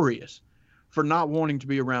notorious for not wanting to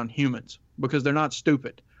be around humans, because they're not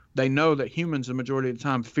stupid. They know that humans the majority of the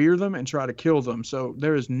time fear them and try to kill them. So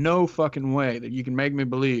there is no fucking way that you can make me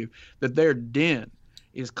believe that their den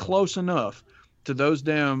is close enough to those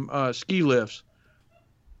damn ski lifts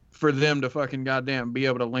for them to fucking goddamn be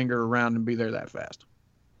able to linger around and be there that fast.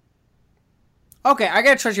 Okay, I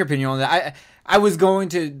gotta trust your opinion on that. I was going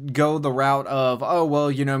to go the route of, oh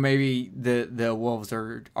well, maybe the wolves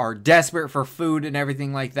are desperate for food and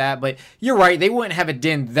everything like that. But you're right, they wouldn't have a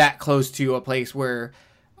den that close to a place where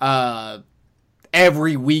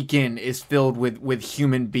every weekend is filled with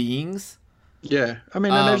human beings. Yeah, I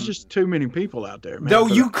mean, and there's just too many people out there, man. Though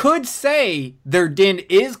you could say their den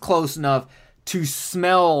is close enough to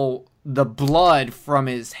smell the blood from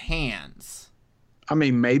his hands. I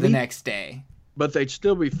mean, maybe the next day, but they'd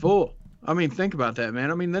still be full. I mean, think about that,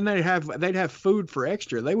 man. I mean, then they'd have food for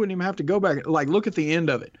extra. They wouldn't even have to go back. Like, look at the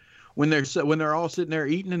end of it when they're all sitting there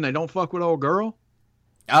eating and they don't fuck with old girl.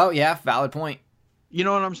 Oh yeah, valid point. You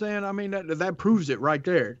know what I'm saying? I mean, that proves it right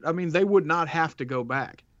there. I mean, they would not have to go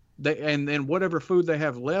back. And then whatever food they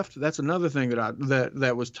have left, that's another thing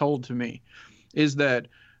that was told to me, is that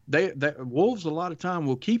wolves a lot of time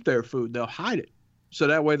will keep their food. They'll hide it, so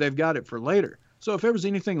that way they've got it for later. So if there was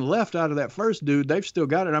anything left out of that first dude, they've still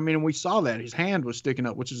got it. I mean, we saw that his hand was sticking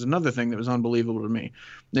up, which is another thing that was unbelievable to me,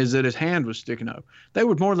 is that his hand was sticking up. They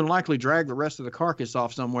would more than likely drag the rest of the carcass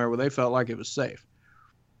off somewhere where they felt like it was safe.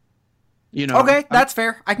 Okay, that's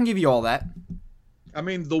fair. I can give you all that. I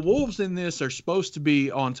mean, the wolves in this are supposed to be,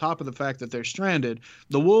 on top of the fact that they're stranded,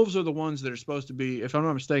 the wolves are the ones that are supposed to be, if I'm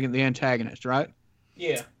not mistaken, the antagonist, right?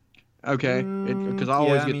 Yeah. Okay, because I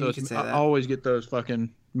always get those fucking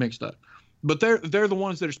mixed up. But they're the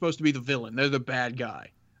ones that are supposed to be the villain. They're the bad guy,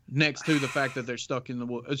 next to the fact that they're stuck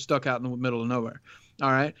out in the middle of nowhere.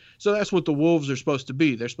 All right, so that's what the wolves are supposed to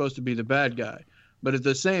be. They're supposed to be the bad guy. But at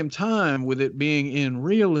the same time, with it being in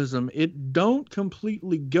realism, it don't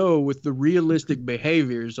completely go with the realistic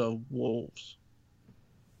behaviors of wolves.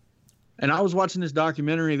 And I was watching this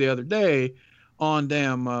documentary the other day on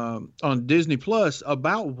Disney Plus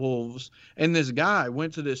about wolves, and this guy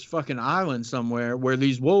went to this fucking island somewhere where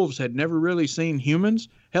these wolves had never really seen humans.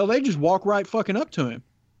 Hell, they just walk right fucking up to him.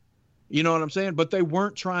 You know what I'm saying? But they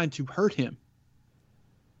weren't trying to hurt him.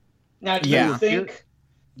 Now, do you think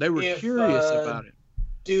they were curious about it?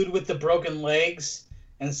 Dude with the broken legs,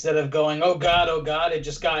 instead of going, oh God, had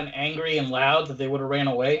just gotten angry and loud, that they would have ran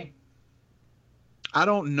away? I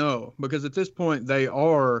don't know, because at this point they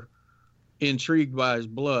are intrigued by his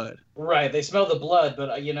blood. Right, they smell the blood, but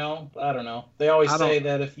I don't know. They always say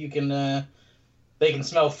that if you can, they can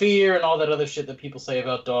smell fear and all that other shit that people say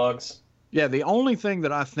about dogs. Yeah, the only thing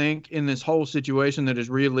that I think in this whole situation that is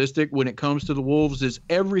realistic when it comes to the wolves is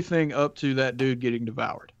everything up to that dude getting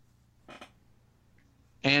devoured.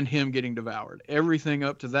 And him getting devoured. Everything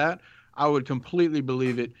up to that, I would completely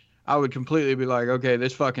believe it. I would completely be like, okay,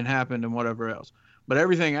 this fucking happened and whatever else. But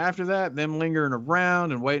everything after that, them lingering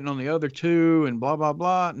around and waiting on the other two and blah, blah,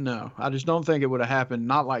 blah, no. I just don't think it would have happened.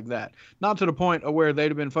 Not like that. Not to the point of where they'd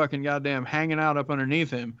have been fucking goddamn hanging out up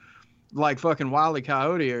underneath him like fucking Wile E.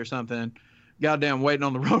 Coyote or something, goddamn waiting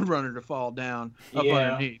on the Roadrunner to fall down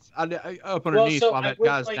underneath. While that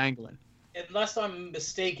guy's dangling. Unless I'm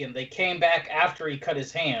mistaken, they came back after he cut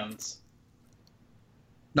his hands.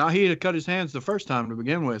 Now, he had cut his hands the first time to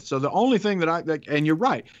begin with. So the only thing and you're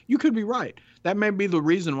right. You could be right. That may be the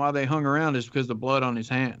reason why they hung around is because of the blood on his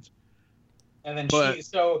hands. And then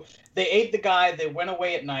so they ate the guy. They went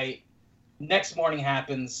away at night. Next morning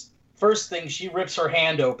happens. First thing, she rips her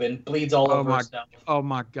hand open, bleeds all over herself. Oh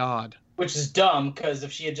my God. Which is dumb, because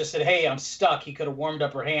if she had just said, hey, I'm stuck, he could have warmed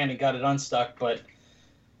up her hand and got it unstuck, but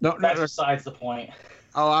that's besides the point.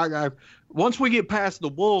 Oh, once we get past the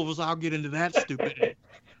wolves, I'll get into that stupidity.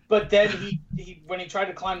 But then he when he tried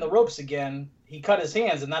to climb the ropes again, he cut his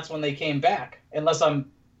hands, and that's when they came back. Unless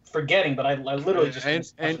I'm forgetting, but I literally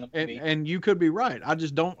just and you could be right. I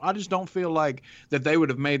just don't feel like that they would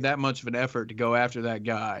have made that much of an effort to go after that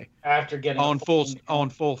guy after getting on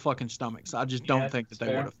full fucking stomachs. I just don't think that they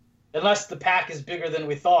would have. Unless the pack is bigger than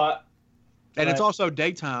we thought. And it's also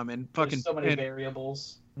daytime and fucking so many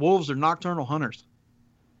variables. Wolves are nocturnal hunters.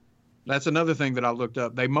 That's another thing that I looked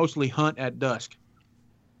up. They mostly hunt at dusk.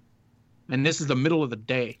 And this is the middle of the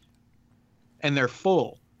day. And they're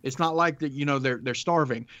full. It's not like that, they're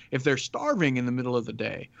starving. If they're starving in the middle of the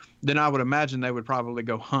day, then I would imagine they would probably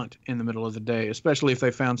go hunt in the middle of the day, especially if they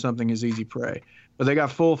found something as easy prey. But they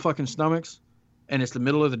got full fucking stomachs, and it's the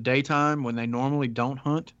middle of the daytime when they normally don't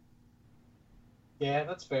hunt. Yeah,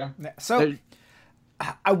 that's fair. So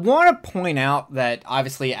I want to point out that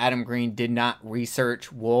obviously Adam Green did not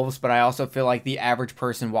research wolves, but I also feel like the average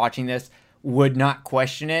person watching this would not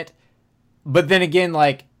question it. But then again,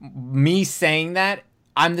 like me saying that,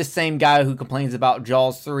 I'm the same guy who complains about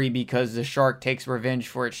Jaws 3 because the shark takes revenge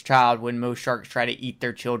for its child when most sharks try to eat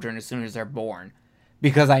their children as soon as they're born.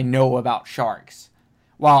 Because I know about sharks.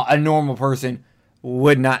 While a normal person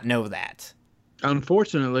would not know that.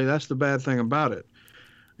 Unfortunately, that's the bad thing about it,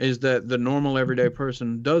 is that the normal everyday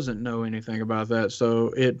person doesn't know anything about that. So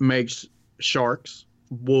it makes sharks,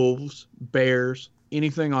 wolves, bears,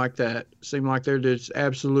 anything like that seem like they're just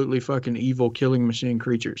absolutely fucking evil killing machine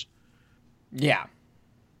creatures. Yeah.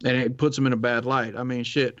 And it puts them in a bad light. I mean,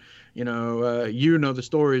 shit, you know the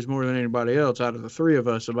stories more than anybody else out of the three of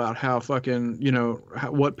us about how fucking,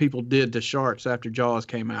 what people did to sharks after Jaws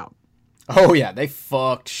came out. Oh, yeah. They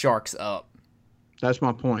fucked sharks up. That's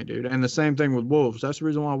my point, dude. And the same thing with wolves. That's the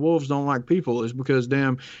reason why wolves don't like people, is because,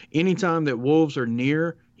 damn, anytime that wolves are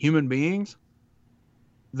near human beings,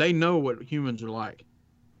 they know what humans are like.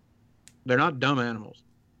 They're not dumb animals.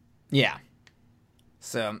 Yeah.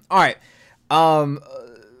 So, all right.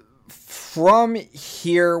 From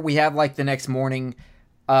here, we have, like, the next morning.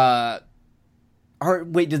 Wait,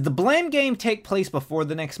 did the Blame game take place before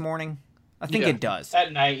the next morning? I think it does.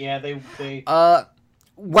 At night, yeah. They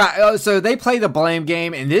Wow, so they play the Blame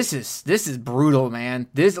game, and this is brutal, man.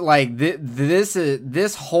 This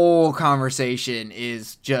whole conversation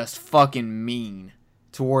is just fucking mean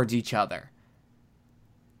towards each other.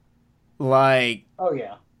 Like, oh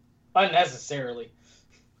yeah, unnecessarily.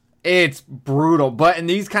 It's brutal, but in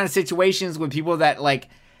these kind of situations with people that like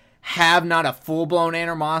have not a full blown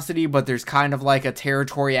animosity, but there's kind of like a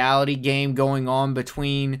territoriality game going on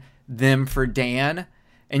between them for Dan,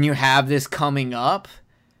 and you have this coming up.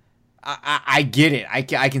 I get it. I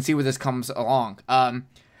can see where this comes along.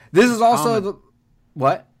 This is also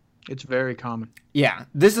what? It's very common. Yeah.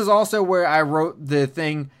 This is also where I wrote the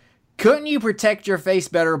thing. Couldn't you protect your face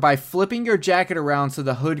better by flipping your jacket around so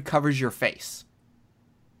the hood covers your face?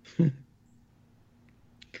 Do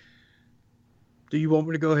you want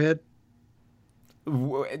me to go ahead?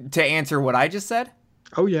 To answer what I just said?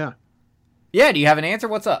 Oh, yeah. Yeah, do you have an answer?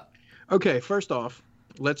 What's up? Okay, first off,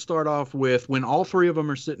 let's start off with when all three of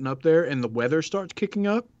them are sitting up there and the weather starts kicking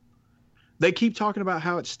up. They keep talking about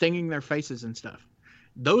how it's stinging their faces and stuff.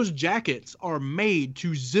 Those jackets are made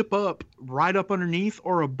to zip up right up underneath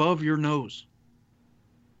or above your nose.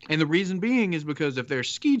 And the reason being is because if they're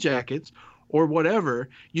ski jackets or whatever,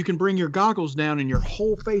 you can bring your goggles down and your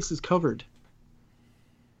whole face is covered.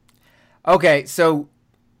 Okay, so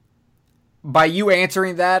by you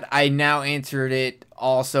answering that, I now answered it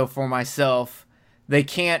also for myself. They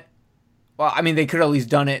can't, well, I mean, they could at least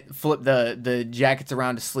done it, flip the jackets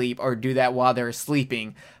around to sleep or do that while they're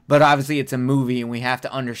sleeping. But obviously it's a movie and we have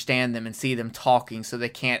to understand them and see them talking, so they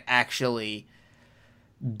can't actually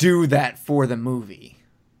do that for the movie.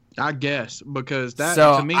 I guess, because that,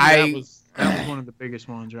 so to me, that was one of the biggest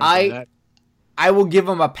ones. Right? I will give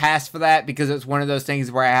them a pass for that because it's one of those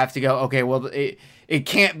things where I have to go, okay, well, it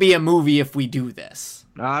can't be a movie if we do this.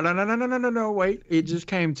 No, wait. It just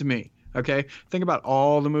came to me. Okay, think about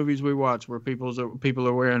all the movies we watch where people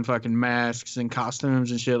are wearing fucking masks and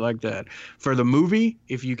costumes and shit like that. For the movie,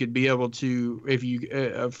 if you could be able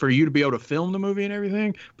to, for you to be able to film the movie and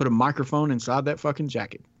everything, put a microphone inside that fucking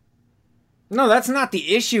jacket. No, that's not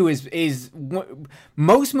the issue. Is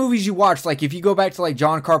most movies you watch, like if you go back to like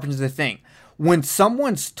John Carpenter's The Thing, when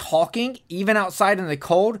someone's talking, even outside in the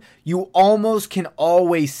cold, you almost can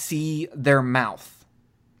always see their mouth.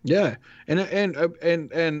 Yeah,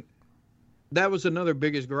 and that was another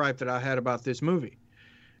biggest gripe that I had about this movie,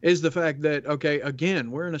 is the fact that, okay,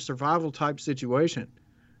 again, we're in a survival type situation.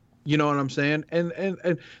 You know what I'm saying?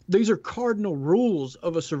 And these are cardinal rules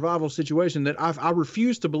of a survival situation that I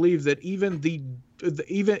refuse to believe that even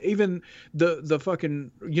the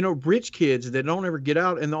fucking, rich kids that don't ever get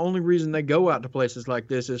out and the only reason they go out to places like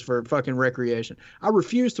this is for fucking recreation. I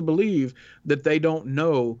refuse to believe that they don't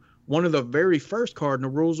know one of the very first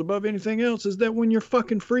cardinal rules above anything else is that when you're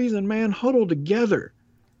fucking freezing, man, huddle together.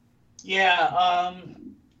 Yeah,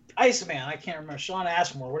 Iceman, I can't remember, Sean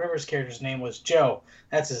Ashmore, whatever his character's name was, Joe,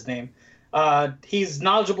 that's his name. He's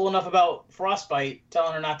knowledgeable enough about frostbite,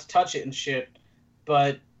 telling her not to touch it and shit,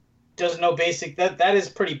 but doesn't know basic, that is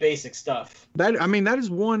pretty basic stuff. That is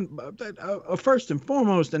one, first and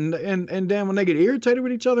foremost, and then when they get irritated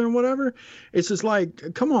with each other and whatever, it's just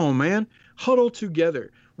like, come on, man, huddle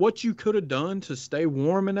together. What you could have done to stay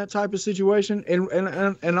warm in that type of situation, and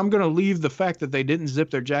I'm going to leave the fact that they didn't zip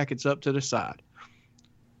their jackets up to the side.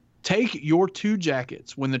 Take your two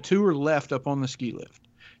jackets when the two are left up on the ski lift.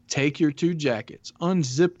 Take your two jackets,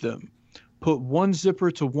 unzip them, put one zipper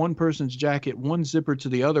to one person's jacket, one zipper to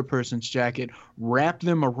the other person's jacket, wrap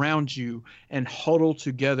them around you, and huddle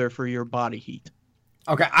together for your body heat.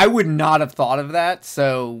 Okay, I would not have thought of that,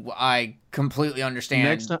 so I completely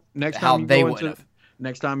understand next how time they would have.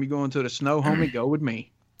 Next time you go into the snow, homie, go with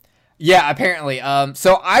me. Yeah, apparently.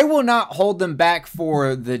 So I will not hold them back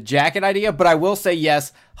for the jacket idea, but I will say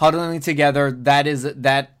yes, huddling together.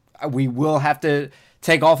 That we will have to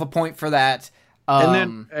take off a point for that.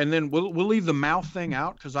 And then we'll leave the mouth thing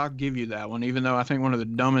out because I'll give you that one, even though I think one of the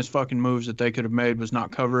dumbest fucking moves that they could have made was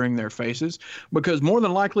not covering their faces, because more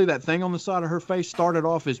than likely that thing on the side of her face started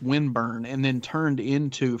off as windburn and then turned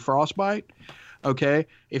into frostbite. Okay,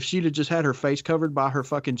 if she'd have just had her face covered by her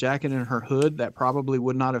fucking jacket and her hood, that probably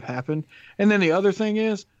would not have happened. And then the other thing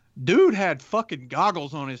is, dude had fucking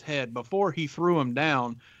goggles on his head before he threw him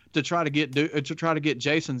down to try to get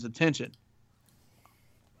Jason's attention.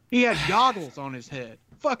 He had goggles on his head.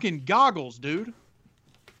 Fucking goggles, dude.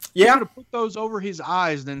 Yeah. You could have put those over his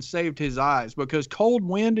eyes, then saved his eyes, because cold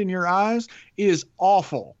wind in your eyes is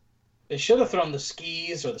awful. They should have thrown the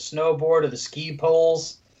skis or the snowboard or the ski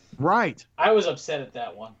poles. Right. I was upset at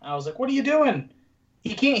that one. I was like, what are you doing?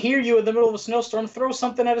 He can't hear you in the middle of a snowstorm. Throw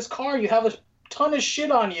something at his car. You have a ton of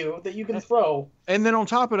shit on you that you can throw. And then on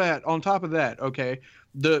top of that, okay,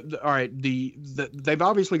 they've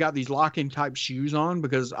obviously got these lock-in type shoes on,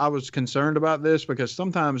 because I was concerned about this, because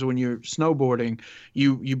sometimes when you're snowboarding,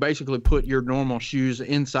 you basically put your normal shoes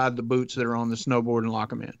inside the boots that are on the snowboard and lock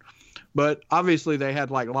them in. But obviously they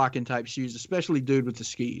had like lock-in type shoes, especially dude with the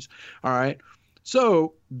skis. All right.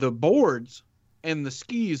 So the boards and the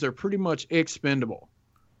skis are pretty much expendable.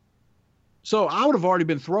 So I would have already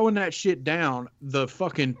been throwing that shit down the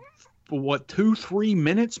fucking, 2-3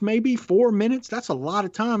 minutes, maybe 4 minutes. That's a lot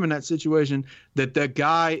of time in that situation that the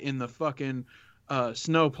guy in the fucking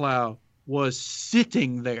snowplow was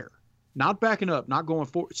sitting there, not backing up, not going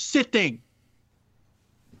forward, sitting.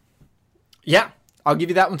 Yeah, I'll give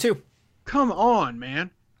you that one too. Come on, man.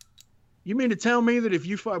 You mean to tell me that if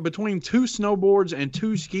you between 2 snowboards and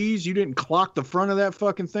 2 skis, you didn't clock the front of that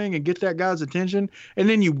fucking thing and get that guy's attention, and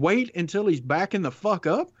then you wait until he's backing the fuck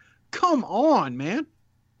up? Come on, man.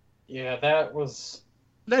 Yeah,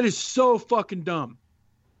 that is so fucking dumb.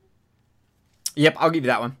 Yep, I'll give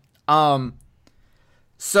you that one.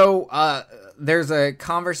 So there's a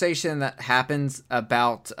conversation that happens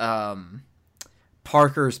about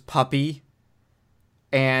Parker's puppy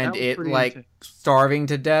and it like intense. Starving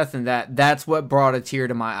to death, and that's what brought a tear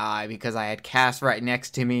to my eye, because I had Cass right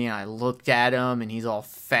next to me and I looked at him and he's all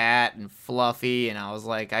fat and fluffy, and I was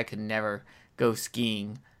like, I could never go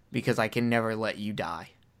skiing because I can never let you die.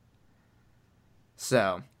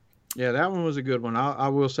 So yeah, that one was a good one. I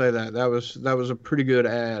will say that was a pretty good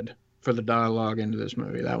add for the dialogue into this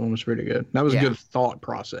movie. That one was pretty good. That was a good thought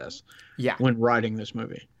process. Yeah, when writing this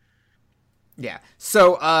movie. Yeah.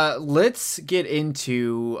 So let's get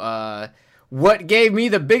into what gave me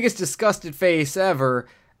the biggest disgusted face ever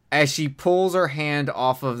as she pulls her hand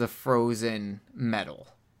off of the frozen metal.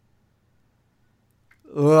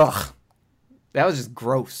 Ugh. That was just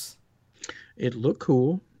gross. It looked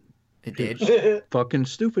cool. It did. Fucking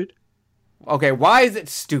stupid. Okay, why is it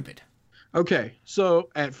stupid? Okay, so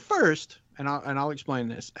at first, and I'll explain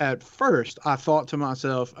this. At first, I thought to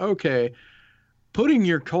myself, okay, putting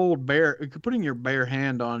your bare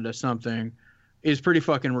hand onto something is pretty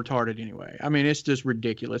fucking retarded anyway. I mean, it's just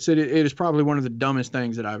ridiculous. It is probably one of the dumbest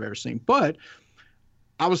things that I've ever seen. But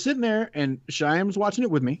I was sitting there, and Cheyenne was watching it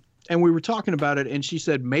with me, and we were talking about it, and she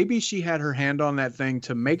said maybe she had her hand on that thing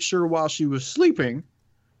to make sure while she was sleeping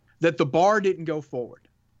that the bar didn't go forward.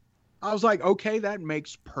 I was like, okay, that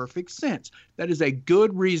makes perfect sense. That is a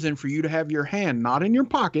good reason for you to have your hand not in your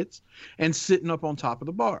pockets and sitting up on top of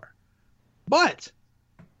the bar. But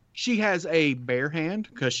she has a bare hand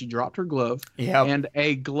because she dropped her glove, and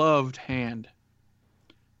a gloved hand.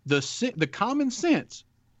 The common sense,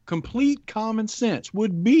 complete common sense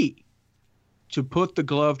would be to put the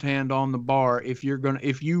gloved hand on the bar if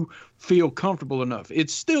you feel comfortable enough.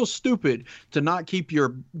 It's still stupid to not keep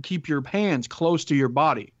your hands close to your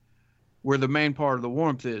body where the main part of the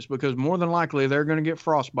warmth is, because more than likely they're going to get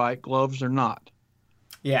frostbite, gloves or not.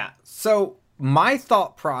 Yeah. So my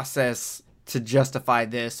thought process to justify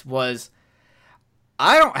this was,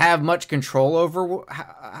 I don't have much control over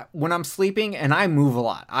when I'm sleeping, and I move a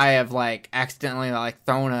lot. I have accidentally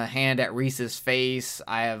thrown a hand at Reese's face.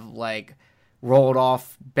 I have rolled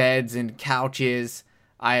off beds and couches.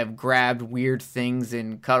 I have grabbed weird things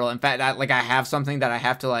and cuddle. In fact, I have something that I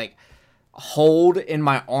have to hold in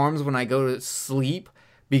my arms when I go to sleep,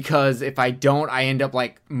 because if I don't, I end up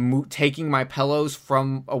taking my pillows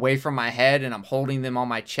away from my head, and I'm holding them on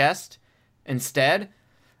my chest instead.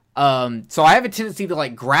 So I have a tendency to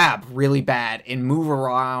grab really bad and move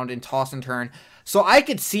around and toss and turn. So I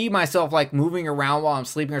could see myself moving around while I'm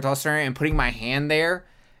sleeping or tossing and turning and putting my hand there.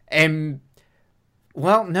 And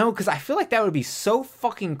well, no, because I feel like that would be so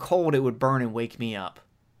fucking cold it would burn and wake me up.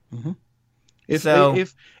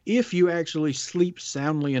 If you actually sleep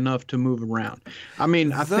soundly enough to move around. I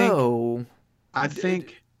mean, I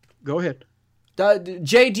think. Go ahead.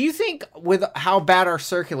 Jay, do you think with how bad our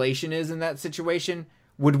circulation is in that situation,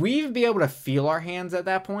 would we even be able to feel our hands at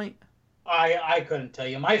that point? I couldn't tell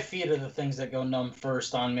you. My feet are the things that go numb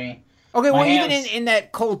first on me. Okay, My well, hands- even in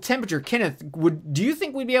that cold temperature, Kenneth, do you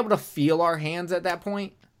think we'd be able to feel our hands at that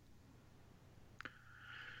point?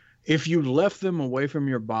 If you left them away from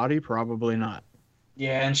your body, probably not.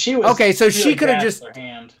 Yeah, and she was Okay, so she really could have bad just- with her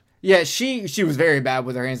hand. Yeah, she was very bad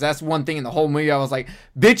with her hands. That's one thing in the whole movie. I was like,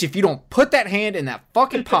 bitch, if you don't put that hand in that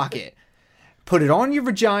fucking pocket, put it on your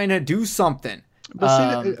vagina, do something.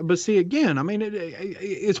 But see, again, I mean,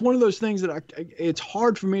 it's one of those things that it's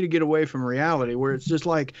hard for me to get away from reality, where it's just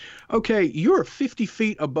like, okay, you're 50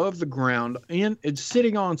 feet above the ground, and it's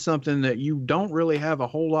sitting on something that you don't really have a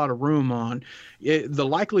whole lot of room on. The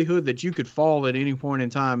likelihood that you could fall at any point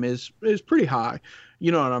in time is pretty high.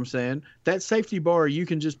 You know what I'm saying? That safety bar, you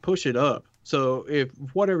can just push it up. So if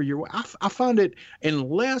whatever I find it,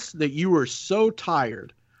 unless that you were so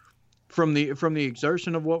tired from the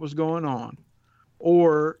exertion of what was going on,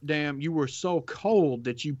 or damn, you were so cold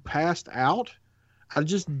that you passed out, I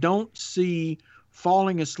just don't see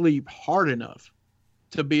falling asleep hard enough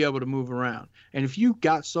to be able to move around. And if you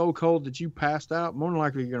got so cold that you passed out, more than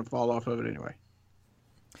likely you're going to fall off of it anyway.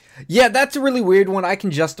 Yeah, that's a really weird one. I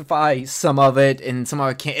can justify some of it and some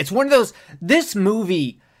of it can't. It's one of those, this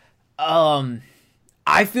movie,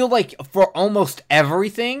 I feel like for almost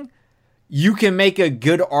everything, you can make a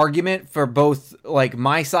good argument for both like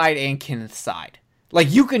my side and Kenneth's side.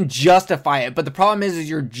 Like, you can justify it, but the problem is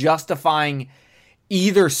you're justifying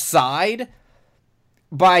either side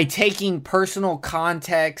by taking personal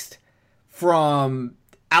context from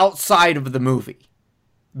outside of the movie.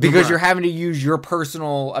 Because you're having to use your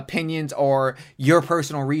personal opinions or your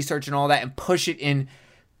personal research and all that and push it in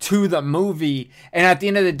to the movie. And at the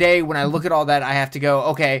end of the day, when I look at all that, I have to go,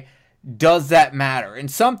 okay, does that matter? And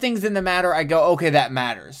some things in the matter, I go, okay, that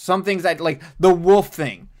matters. Some things, like the wolf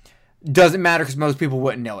thing, doesn't matter because most people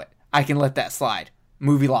wouldn't know it. I can let that slide.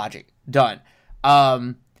 Movie logic. Done.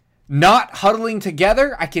 Not huddling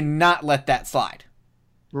together, I cannot let that slide.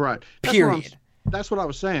 Right. Period. That's what I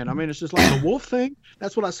was saying. I mean, it's just like the wolf thing.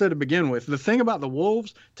 That's what I said to begin with. The thing about the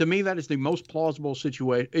wolves, to me, that is the most plausible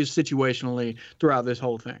situationally throughout this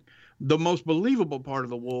whole thing. The most believable part of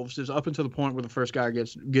the wolves is up until the point where the first guy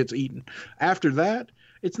gets eaten. After that,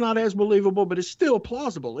 it's not as believable, but it's still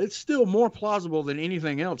plausible. It's still more plausible than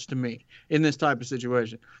anything else to me in this type of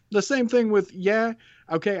situation. The same thing with, Cheyenne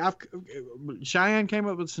came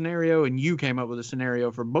up with a scenario and you came up with a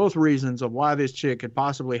scenario for both reasons of why this chick could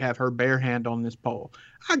possibly have her bare hand on this pole.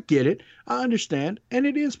 I get it. I understand. And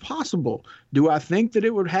it is possible. Do I think that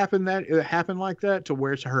it would happen like that to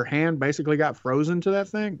where her hand basically got frozen to that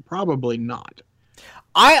thing? Probably not.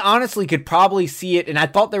 I honestly could probably see it, and I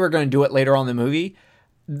thought they were going to do it later on in the movie,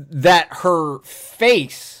 that her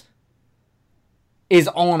face is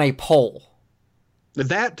on a pole.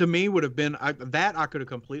 That to me would have been I could have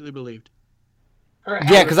completely believed.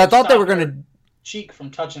 Yeah, because I thought they were going to cheek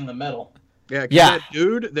from touching the metal. Yeah, yeah. That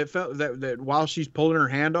dude that felt that while she's pulling her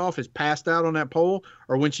hand off is passed out on that pole,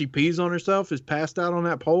 or when she pees on herself is passed out on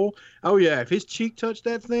that pole. Oh yeah, if his cheek touched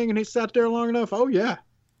that thing and he sat there long enough, oh yeah.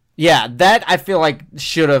 Yeah, that I feel like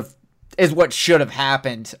is what should have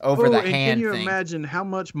happened over the hand thing. Can you thing. imagine how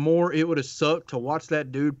much more it would have sucked to watch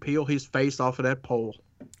that dude peel his face off of that pole?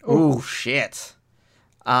 Ooh, shit.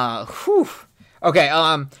 Whew. Okay,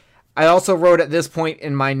 I also wrote at this point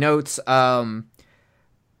in my notes, I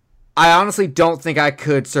honestly don't think I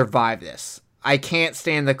could survive this. I can't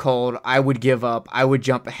stand the cold. I would give up. I would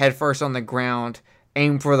jump headfirst on the ground,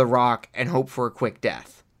 aim for the rock, and hope for a quick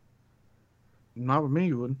death. Not with me,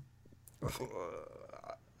 you wouldn't.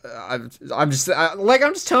 I'm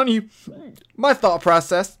just telling you my thought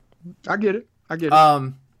process. I get it.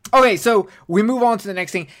 Okay, so we move on to the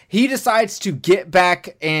next thing. He decides to get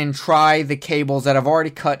back and try the cables that have already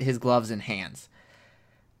cut his gloves and hands.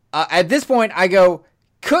 At this point, I go,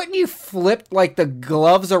 couldn't you flip like the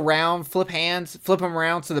gloves around, flip them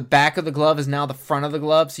around so the back of the glove is now the front of the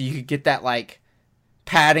glove so you could get that like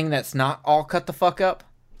padding that's not all cut the fuck up?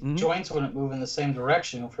 Mm-hmm. Joints wouldn't move in the same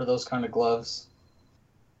direction for those kind of gloves.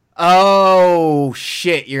 Oh,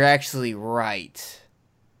 shit, you're actually right.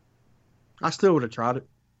 I still would have tried it.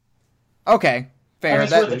 Okay, fair. I mean,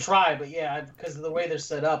 it's worth a try, but yeah, because of the way they're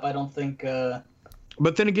set up, I don't think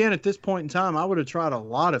But then again, at this point in time, I would have tried a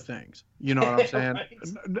lot of things. You know what I'm saying?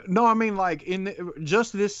 Right. No, I mean, like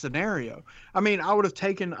just this scenario. I mean, I would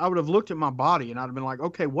have looked at my body and I'd have been like,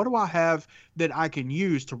 okay, what do I have that I can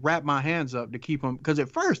use to wrap my hands up to keep them? Because at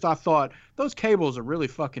first I thought those cables are really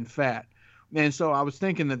fucking fat. And so I was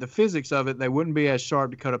thinking that the physics of it, they wouldn't be as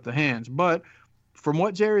sharp to cut up the hands. But from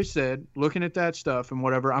what Jerry said, looking at that stuff and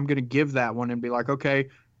whatever, I'm going to give that one and be like, okay,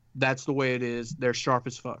 that's the way it is. They're sharp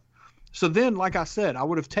as fuck. So then, like I said, I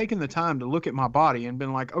would have taken the time to look at my body and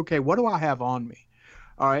been like, okay, what do I have on me?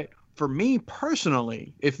 All right. For me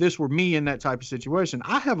personally, if this were me in that type of situation,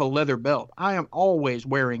 I have a leather belt. I am always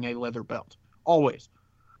wearing a leather belt. Always.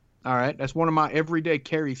 All right. That's one of my everyday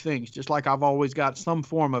carry things, just like I've always got some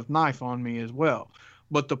form of knife on me as well.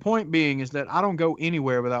 But the point being is that I don't go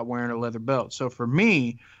anywhere without wearing a leather belt. So for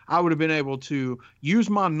me, I would have been able to use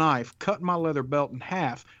my knife, cut my leather belt in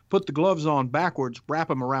half, put the gloves on backwards, wrap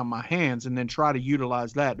them around my hands, and then try to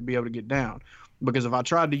utilize that to be able to get down. Because if I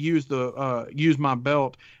tried to use my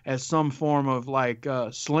belt as some form of like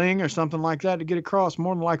sling or something like that to get across,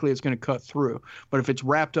 more than likely it's going to cut through. But if it's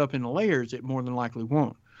wrapped up in layers, it more than likely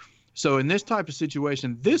won't. So in this type of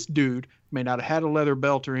situation, this dude may not have had a leather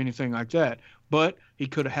belt or anything like that, but he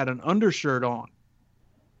could have had an undershirt on.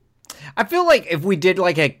 I feel like if we did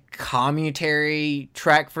like a commentary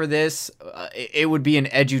track for this, it would be an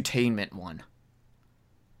edutainment one.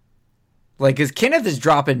 Like, because Kenneth is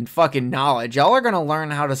dropping fucking knowledge. Y'all are going to learn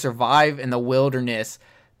how to survive in the wilderness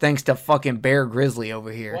thanks to fucking Bear Grizzly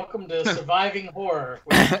over here. Welcome to Surviving Horror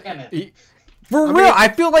with Kenneth. For real, I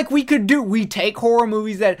feel like we take horror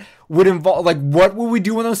movies that would involve, like, what would we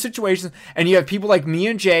do in those situations? And you have people like me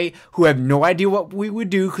and Jay who have no idea what we would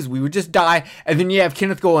do because we would just die. And then you have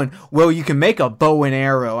Kenneth going, well, you can make a bow and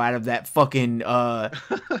arrow out of that fucking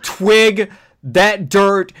twig, that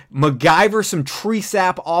dirt, MacGyver some tree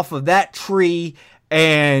sap off of that tree,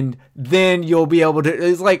 and then you'll be able to,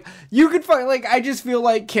 it's like, you could find, like, I just feel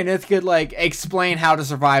like Kenneth could, like, explain how to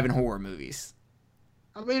survive in horror movies.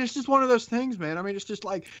 I mean, it's just one of those things, man. I mean, it's just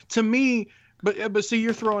like, to me, but see,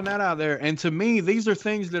 you're throwing that out there. And to me, these are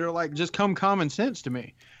things that are like, just come common sense to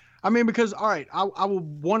me. I mean, because, all right, I will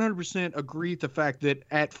 100% agree with the fact that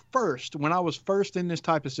at first, when I was first in this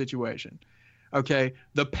type of situation, okay,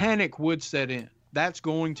 the panic would set in. That's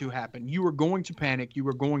going to happen. You are going to panic. You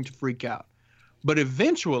are going to freak out. But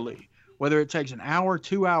eventually, whether it takes an hour,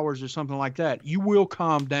 2 hours, or something like that, you will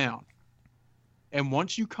calm down. And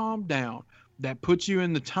once you calm down, that puts you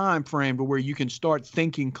in the time frame to where you can start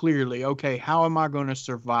thinking clearly, okay, how am I going to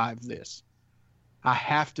survive this? I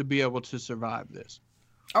have to be able to survive this.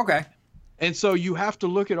 Okay. And so you have to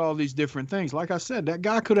look at all these different things. Like I said, that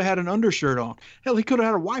guy could have had an undershirt on. Hell, he could have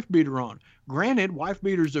had a wife beater on. Granted, wife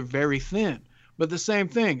beaters are very thin, but the same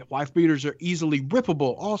thing. Wife beaters are easily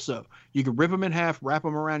rippable also. You can rip them in half, wrap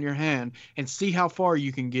them around your hand, and see how far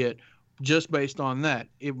you can get just based on that.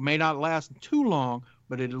 It may not last too long,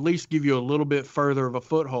 but it at least give you a little bit further of a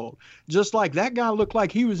foothold. Just like that guy looked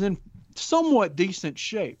like he was in somewhat decent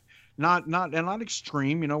shape. Not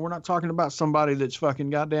extreme, you know, we're not talking about somebody that's fucking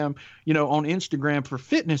goddamn, you know, on Instagram for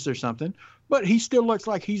fitness or something, but he still looks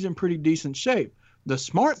like he's in pretty decent shape. The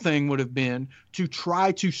smart thing would have been to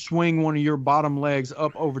try to swing one of your bottom legs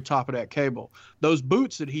up over top of that cable. Those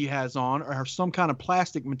boots that he has on are some kind of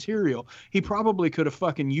plastic material. He probably could have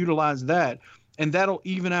fucking utilized that. And that'll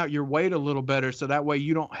even out your weight a little better. So that way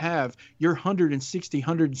you don't have your 160,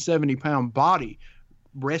 170 pound body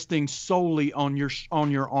resting solely on your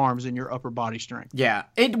arms and your upper body strength. Yeah.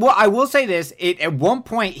 Well, I will say this. At one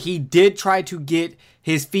point, he did try to get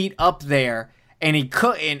his feet up there, and he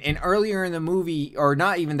couldn't. And earlier in the movie, or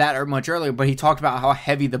not even that or much earlier, but he talked about how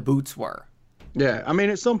heavy the boots were. Yeah, I mean,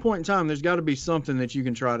 at some point in time, there's got to be something that you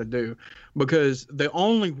can try to do, because the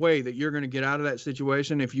only way that you're going to get out of that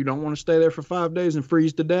situation, if you don't want to stay there for 5 days and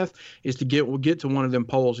freeze to death, is to get to one of them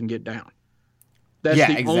poles and get down. That's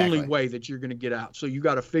the only way that you're going to get out. So you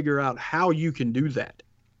got to figure out how you can do that.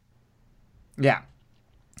 Yeah.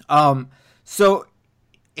 So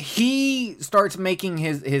he starts making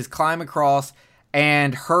his climb across,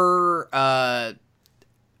 and her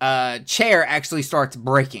chair actually starts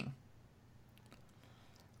breaking.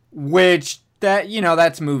 Which,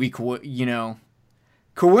 that's movie,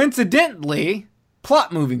 coincidentally,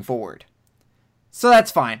 plot moving forward. So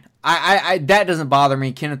that's fine. I that doesn't bother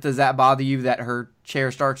me. Kenneth, does that bother you that her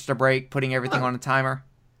chair starts to break, putting everything on a timer?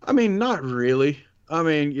 I mean, not really. I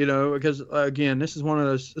mean, because, again, this is one of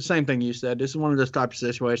those, the same thing you said, this is one of those type of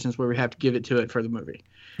situations where we have to give it to it for the movie.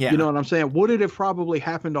 Yeah. You know what I'm saying? Would it have probably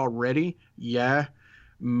happened already? Yeah,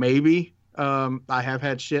 maybe. I have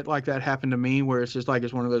had shit like that happen to me where it's just like,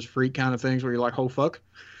 it's one of those freak kind of things where you're like, oh, fuck.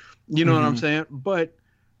 You know what I'm saying? But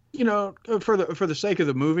you know, for the sake of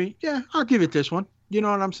the movie, yeah, I'll give it this one. You know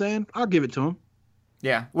what I'm saying? I'll give it to him.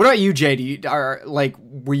 Yeah. What about you, Jay?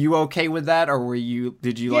 Were you okay with that, or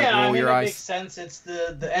did you like roll your it eyes? Makes sense. It's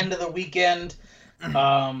the end of the weekend.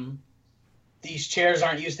 These chairs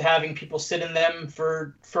aren't used to having people sit in them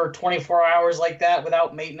for 24 hours like that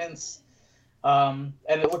without maintenance. And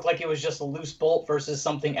it looked like it was just a loose bolt versus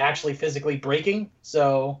something actually physically breaking.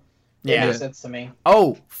 So it makes sense to me.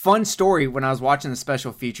 Oh, fun story. When I was watching the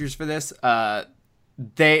special features for this,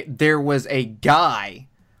 there was a guy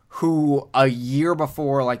who a year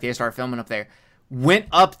before, like, they started filming up there, went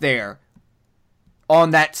up there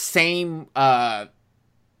on that same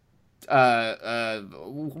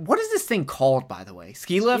what is this thing called, by the way?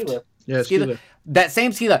 Ski lift? Yeah, ski lift. That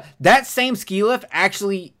same ski lift. That same ski lift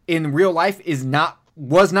actually in real life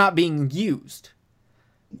was not being used.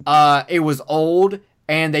 It was old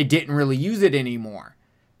and they didn't really use it anymore.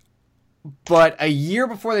 But a year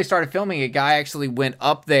before they started filming, a guy actually went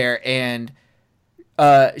up there and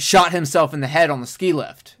shot himself in the head on the ski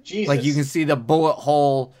lift. Jesus. Like, you can see the bullet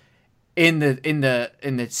hole in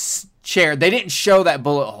the chair. They didn't show that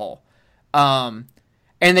bullet hole. And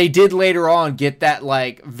they did later on get that,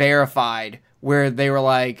 like, verified, where they were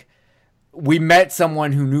like, we met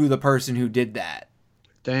someone who knew the person who did that.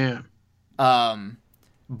 Damn.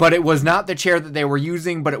 But it was not the chair that they were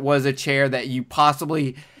using, but it was a chair that you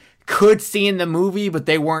possibly could see in the movie, but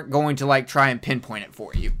they weren't going to, like, try and pinpoint it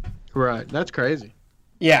for you. Right. That's crazy.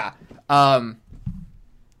 Yeah.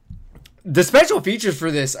 The special features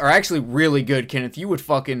for this are actually really good, Kenneth. You would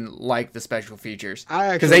fucking like the special features.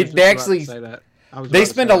 Because they actually they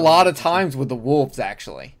spend a lot of times with the wolves,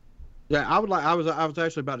 actually. Yeah, I was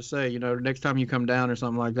actually about to say, you know, next time you come down or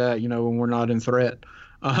something like that, you know, when we're not in threat,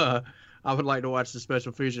 I would like to watch the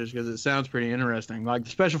special features because it sounds pretty interesting. Like,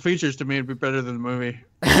 the special features to me would be better than the movie.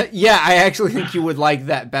 Yeah, I actually think you would like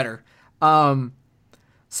that better.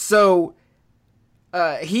 So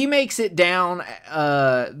he makes it down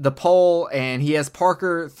the pole, and he has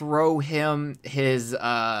Parker throw him his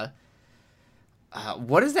what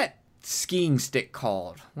is that skiing stick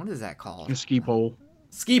called? What is that called? A ski pole.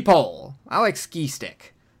 Ski pole. I like ski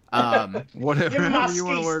stick. Whatever you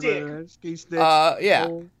want to work with. Ski stick. Yeah.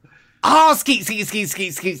 Pole. Oh, ski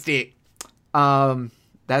stick.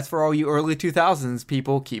 That's for all you early 2000s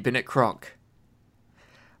people keeping it crunk.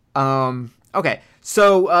 Okay,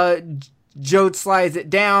 so Joe slides it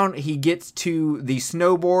down. He gets to the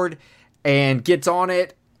snowboard and gets on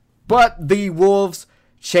it, but the wolves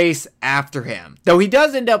chase after him. Though he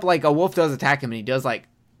does end up, like, a wolf does attack him, and he does, like,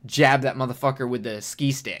 jab that motherfucker with the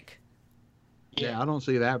ski stick. Yeah, I don't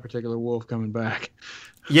see that particular wolf coming back.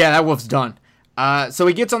 Yeah, that wolf's done. So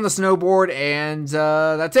he gets on the snowboard, and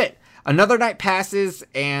that's it. Another night passes,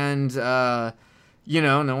 and, no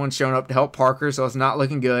one's showing up to help Parker, so it's not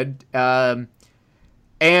looking good. And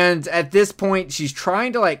at this point, she's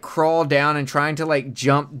trying to, like, crawl down and trying to, like,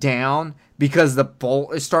 jump down because the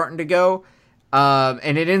bolt is starting to go.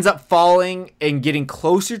 And it ends up falling and getting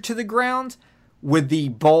closer to the ground with the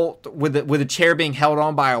bolt, with the chair being held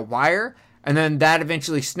on by a wire. And then that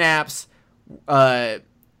eventually snaps, and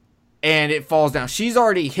it falls down. She's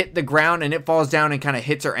already hit the ground, and it falls down and kind of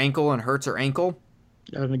hits her ankle and hurts her ankle.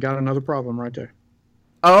 I got another problem right there.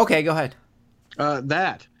 Oh, okay, go ahead.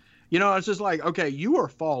 It's just like, okay, you are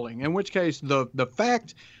falling, in which case the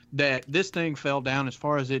fact that this thing fell down as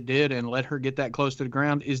far as it did and let her get that close to the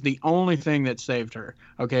ground is the only thing that saved her.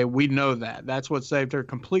 Okay, we know that. That's what saved her,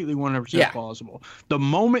 completely 100% plausible. The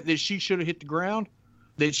moment that she should have hit the ground,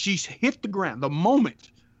 the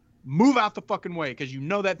moment, move out the fucking way, because you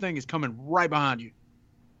know that thing is coming right behind you.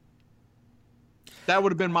 That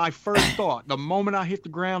would have been my first thought. The moment I hit the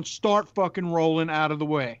ground, start fucking rolling out of the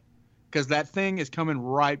way, because that thing is coming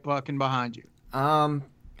right fucking behind you.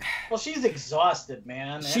 Well, she's exhausted,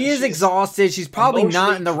 man. She is exhausted. She's probably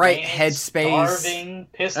not in the right headspace. Starving,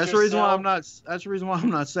 that's the reason why I'm not. That's the reason why I'm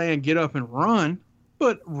not saying get up and run,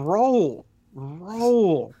 but roll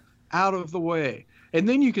out of the way. And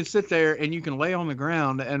then you can sit there and you can lay on the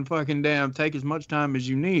ground and fucking take as much time as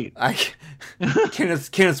you need.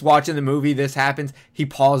 Kenneth's watching the movie. This happens. He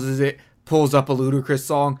pauses it, pulls up a Ludacris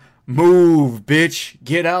song. Move, bitch.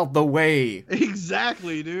 Get out the way.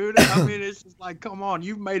 Exactly, dude. I mean, it's just like, come on.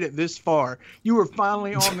 You've made it this far. You were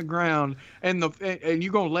finally on the ground, and you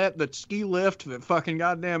going to let the ski lift that fucking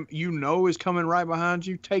goddamn is coming right behind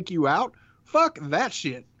you take you out? Fuck that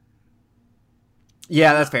shit.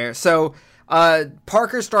 Yeah, that's fair. So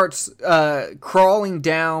Parker starts crawling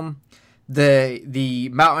down the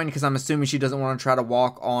mountain because I'm assuming she doesn't want to try to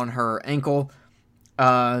walk on her ankle.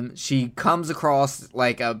 She comes across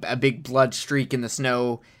like a big blood streak in the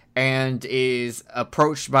snow and is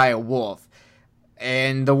approached by a wolf.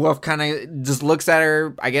 And the wolf kind of just looks at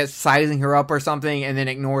her, I guess sizing her up or something, and then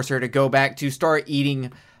ignores her to go back to start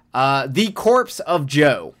eating the corpse of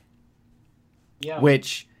Joe. Yeah.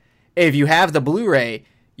 Which, if you have the Blu-ray,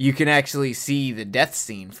 you can actually see the death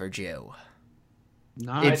scene for Joe.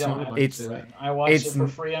 Nice. I watched it for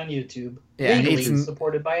free on YouTube. Yeah, Legally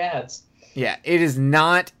supported by ads. Yeah, it is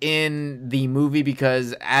not in the movie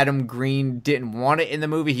because Adam Green didn't want it in the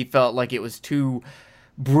movie. He felt like it was too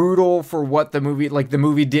brutal for what the movie, like the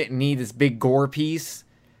movie didn't need this big gore piece.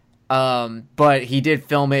 But he did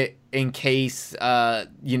film it in case,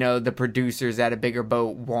 the producers at A Bigger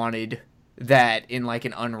Boat wanted that in like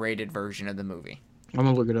an unrated version of the movie. I'm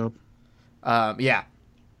gonna look it up. Yeah.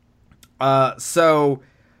 So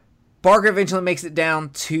Parker eventually makes it down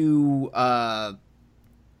to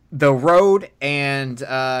the road, and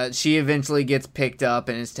she eventually gets picked up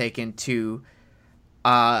and is taken to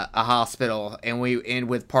a hospital. And we end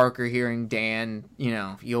with Parker hearing Dan,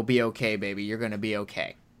 you'll be okay, baby. You're gonna be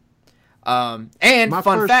okay. And My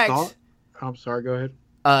fun first fact. thought- I'm sorry. Go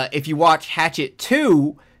ahead. If you watch Hatchet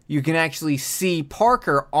 2, you can actually see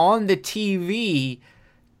Parker on the TV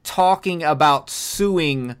talking about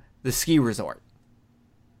suing the ski resort.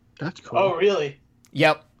 That's cool. Oh, really?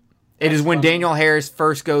 Yep. It is when funny. Daniel Harris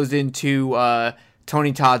first goes into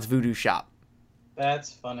Tony Todd's voodoo shop.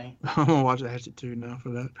 That's funny. I'm gonna watch Hatchet 2 now for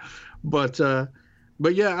that.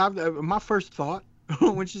 But yeah, my first thought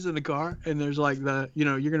when she's in the car and there's like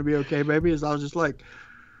you're gonna be okay, baby, is I was just like,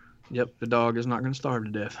 yep, the dog is not gonna starve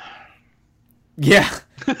to death. Yeah.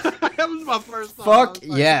 That was my first thought. Fuck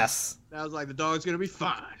yes. I was like, the dog's gonna be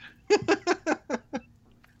fine.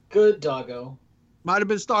 Good doggo. Might have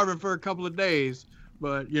been starving for a couple of days,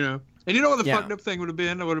 but And you know what the Yeah. fucked up thing would have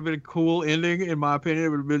been? It would have been a cool ending, in my opinion. It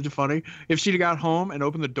would have been funny if she'd got home and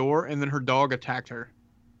opened the door and then her dog attacked her.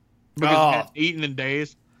 Because Oh. it hadn't eaten in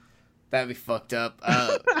days. That'd be fucked up.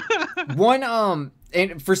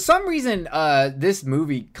 And for some reason, this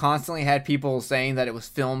movie constantly had people saying that it was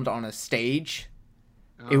filmed on a stage.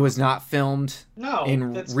 It was not filmed No,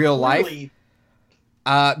 in that's real life. clearly-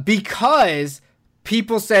 Because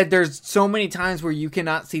people said there's so many times where you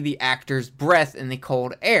cannot see the actor's breath in the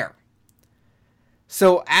cold air.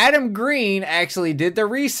 So Adam Green actually did the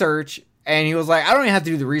research, and he was like, I don't even have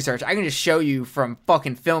to do the research. I can just show you from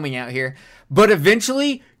fucking filming out here. But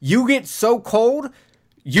eventually, you get so cold,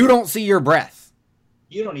 you don't see your breath.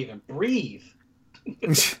 You don't even breathe.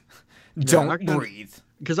 Don't I kinda- breathe.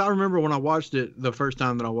 Because I remember when I watched it, the first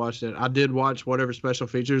time that I watched it, I did watch whatever special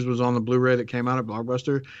features was on the Blu-ray that came out at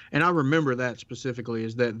Blockbuster. And I remember that specifically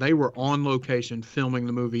is that they were on location filming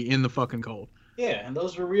the movie in the fucking cold. Yeah, and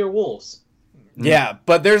those were real wolves. Yeah,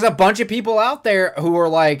 but there's a bunch of people out there who are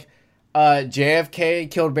like,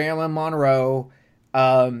 JFK killed Marilyn Monroe,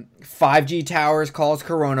 5G towers caused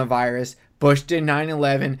coronavirus, Bush did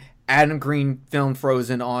 9/11, Adam Green filmed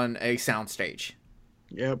Frozen on a soundstage.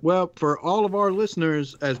 Yeah, well, for all of our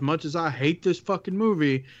listeners, as much as I hate this fucking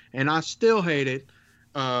movie, and I still hate it,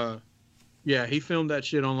 yeah, he filmed that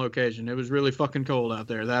shit on location. It was really fucking cold out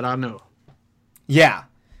there, that I know. Yeah.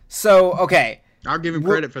 So, okay. I'll give him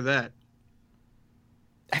credit for that.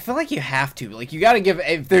 I feel like you have to. Like, you gotta give,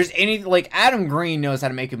 if there's any, like, Adam Green knows how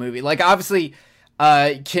to make a movie. Like, obviously,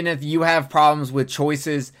 Kenneth, you have problems with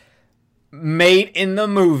choices made in the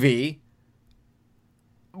movie.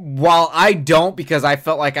 While I don't, because I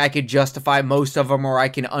felt like I could justify most of them, or I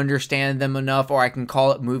can understand them enough, or I can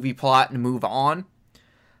call it movie plot and move on.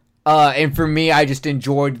 And for me, I just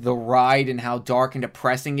enjoyed the ride and how dark and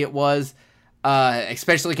depressing it was,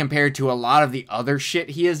 especially compared to a lot of the other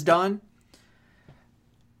shit he has done.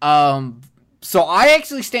 So I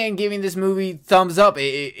actually stand giving this movie thumbs up.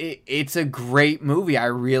 It's a great movie. I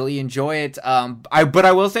really enjoy it. But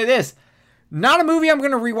I will say this, not a movie I'm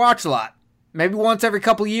going to rewatch a lot. Maybe once every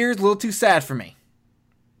couple of years, a little too sad for me.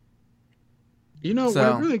 You know,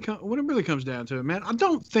 So- when it really comes down to it, man, I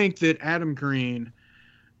don't think that Adam Green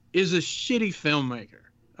is a shitty filmmaker,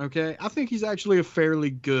 okay? I think he's actually a fairly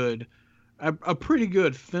good, a pretty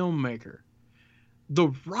good filmmaker. The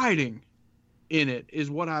writing in it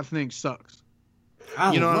is what I think sucks.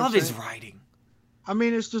 I You know what I'm love his saying? writing. I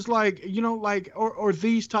mean, it's just like, or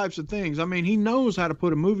these types of things. I mean, he knows how to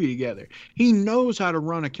put a movie together. He knows how to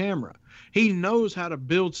run a camera. He knows how to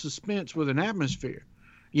build suspense with an atmosphere,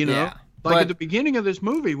 Yeah, Like but- at the beginning of this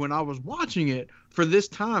movie, when I was watching it for this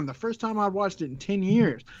time, the first time I watched it in 10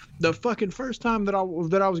 years, the fucking first time that I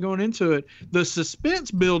was going into it, the suspense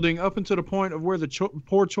building up until the point of where the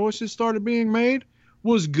poor choices started being made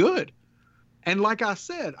was good. And like I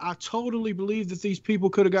said, I totally believe that these people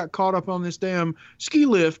could have got caught up on this damn ski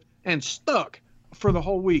lift and stuck for the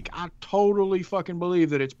whole week. I totally fucking believe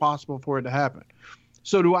that it's possible for it to happen.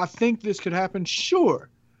 So do I think this could happen? Sure.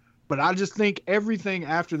 But I just think everything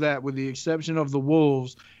after that, with the exception of the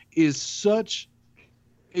Wolves, is such...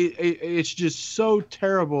 It's just so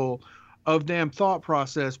terrible of damn thought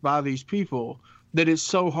process by these people that it's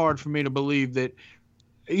so hard for me to believe that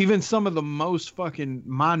even some of the most fucking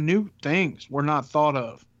minute things were not thought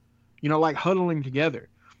of. You know, like huddling together.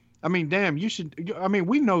 I mean, damn,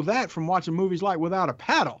 we know that from watching movies like Without a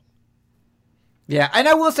Paddle. Yeah, and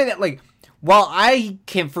I will say that, like, while I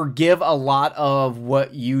can forgive a lot of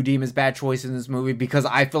what you deem as bad choices in this movie because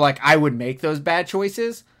I feel like I would make those bad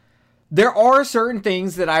choices, there are certain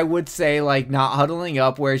things that I would say, like, not huddling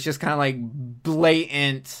up, where it's just kind of like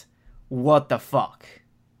blatant, what the fuck.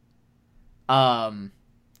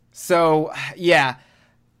 So, yeah.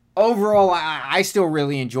 Overall, I still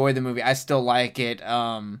really enjoy the movie. I still like it.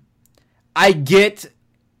 And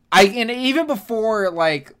even before,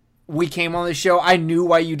 like, we came on the show, I knew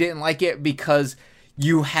why you didn't like it, because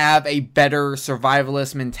you have a better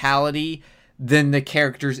survivalist mentality than the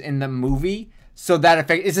characters in the movie. So that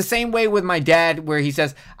effect, it's the same way with my dad, where he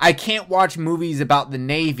says, I can't watch movies about the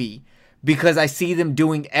Navy because I see them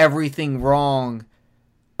doing everything wrong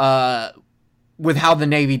with how the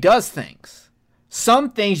Navy does things. Some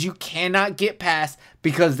things you cannot get past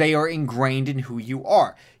because they are ingrained in who you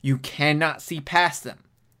are. You cannot see past them.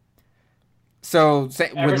 So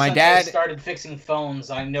with my dad, I started fixing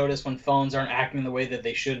phones, I noticed when phones aren't acting the way that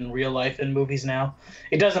they should in real life in movies now.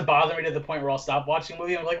 It doesn't bother me to the point where I'll stop watching a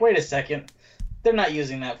movie. I'm like, wait a second. They're not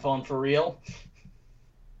using that phone for real.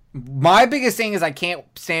 My biggest thing is I can't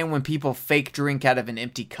stand when people fake drink out of an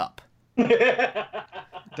empty cup.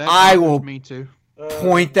 I will me too.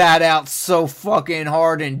 Point that out so fucking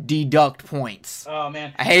hard and deduct points. Oh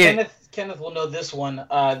man, I hate it. Kenneth will know this one.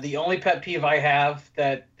 The only pet peeve I have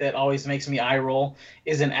that always makes me eye roll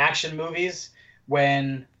is in action movies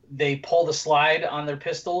when they pull the slide on their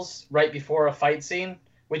pistols right before a fight scene,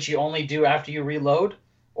 which you only do after you reload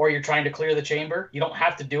or you're trying to clear the chamber. You don't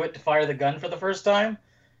have to do it to fire the gun for the first time,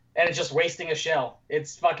 and it's just wasting a shell.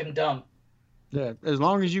 It's fucking dumb. Yeah, as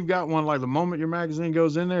long as you've got one, like the moment your magazine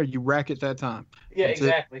goes in there, you rack it that time. Yeah, That's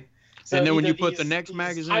exactly. It. So and then when you put the next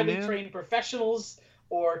magazine highly in, trained professionals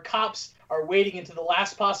or cops are waiting until the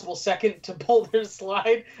last possible second to pull their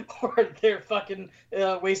slide, or they're fucking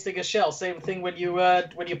wasting a shell. Same thing when you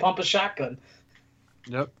pump a shotgun.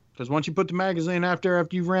 Yep. Because once you put the magazine after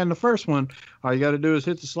you've ran the first one, all you got to do is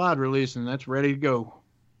hit the slide release, and that's ready to go.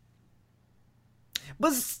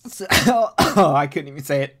 But I couldn't even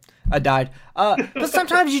say it. I died. But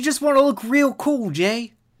sometimes you just want to look real cool,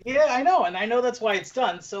 Jay. Yeah, I know, and I know that's why it's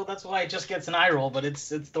done. So that's why it just gets an eye roll. But it's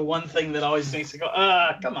the one thing that always makes it go,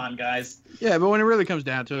 come on, guys. Yeah, but when it really comes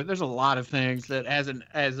down to it, there's a lot of things that as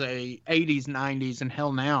a 80s, 90s, and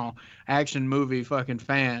hell now action movie fucking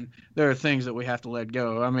fan, there are things that we have to let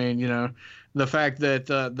go. I mean, you know, the fact that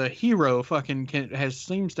the hero fucking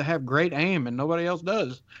seems to have great aim and nobody else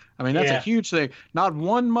does. I mean, that's a huge thing. Not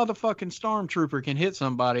one motherfucking stormtrooper can hit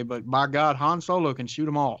somebody, but by God, Han Solo can shoot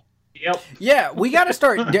them all. Yep. Yeah, we got to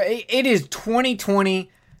start. It is 2020.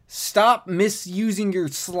 Stop misusing your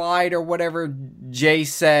slide or whatever Jay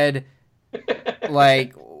said.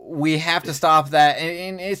 Like, we have to stop that.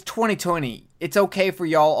 And it's 2020. It's okay for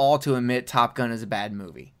y'all all to admit Top Gun is a bad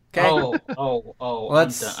movie. Okay? Oh.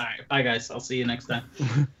 Let's... All right, bye, guys. I'll see you next time.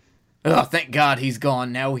 Oh, thank God he's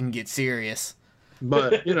gone. Now we can get serious.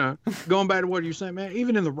 But, you know, going back to what you saying, man,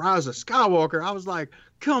 even in The Rise of Skywalker, I was like,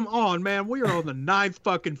 come on, man, we are on the 9th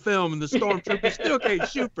fucking film and the stormtroopers still can't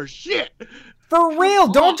shoot for shit. For real,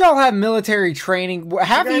 don't y'all have military training?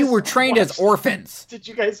 Half of you were trained as orphans. Did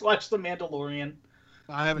you guys watch The Mandalorian?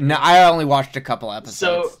 I haven't. No, I only watched a couple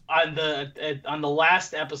episodes. So on the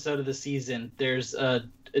last episode of the season, there's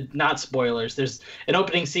not spoilers. There's an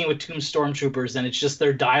opening scene with two stormtroopers, and it's just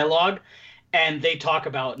their dialogue, and they talk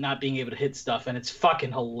about not being able to hit stuff, and it's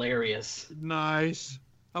fucking hilarious. Nice.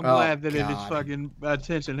 I'm glad that its fucking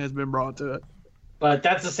attention has been brought to it. But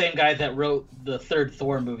that's the same guy that wrote the third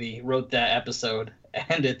Thor movie, wrote that episode,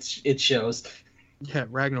 and it shows. Yeah,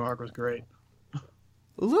 Ragnarok was great.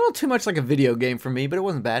 A little too much like a video game for me, but it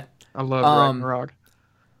wasn't bad. I love Ragnarok.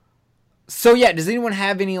 So yeah, does anyone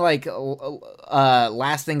have any like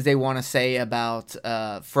last things they want to say about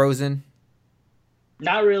Frozen?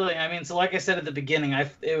 Not really. I mean, so like I said at the beginning,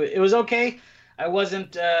 it was okay. I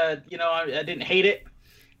wasn't, I didn't hate it.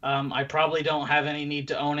 I probably don't have any need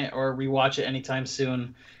to own it or rewatch it anytime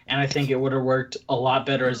soon. And I think it would have worked a lot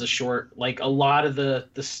better as a short. Like a lot of the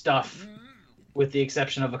stuff, with the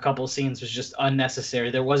exception of a couple of scenes, was just unnecessary.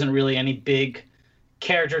 There wasn't really any big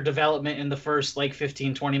character development in the first like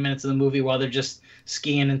 15, 20 minutes of the movie while they're just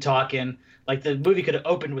skiing and talking. Like the movie could have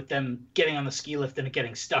opened with them getting on the ski lift and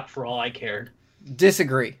getting stuck for all I cared.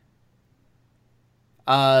 Disagree.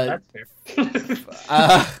 That's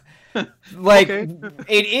fair. Like Okay.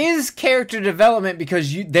 it is character development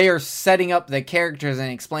because they are setting up the characters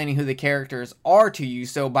and explaining who the characters are to you.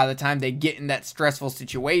 So by the time they get in that stressful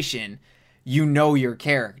situation, you know your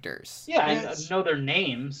characters. Yeah, I know their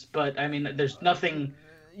names, but I mean, there's nothing.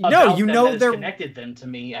 No, about you them know that has they're connected them to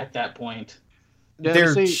me at that point. Yeah,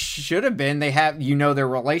 there see, should have been. They have, their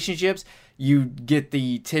relationships. You get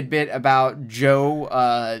the tidbit about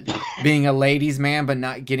Joe being a ladies' man, but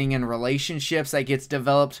not getting in relationships. That gets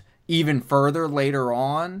developed even further later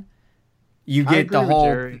on. You I get agree the with whole,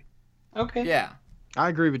 Jerry. Okay. yeah. I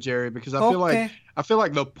agree with Jerry because Okay. I feel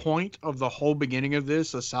like the point of the whole beginning of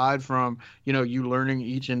this, aside from you learning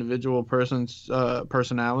each individual person's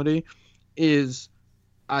personality, is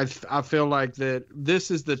I feel like that this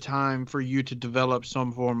is the time for you to develop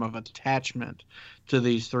some form of attachment to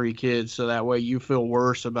these three kids, so that way you feel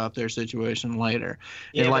worse about their situation later.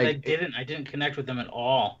 Yeah, And, but like, I didn't connect with them at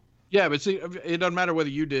all. Yeah, but see, it doesn't matter whether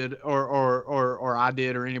you did or I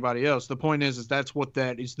did or anybody else. The point is that's what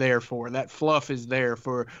that is there for. That fluff is there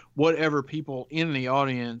for whatever people in the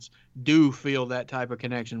audience do feel that type of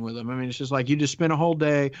connection with them. I mean, it's just like you just spend a whole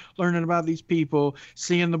day learning about these people,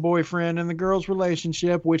 seeing the boyfriend and the girl's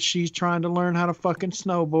relationship, which she's trying to learn how to fucking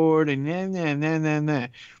snowboard and then.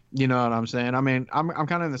 You know what I'm saying? I mean, I'm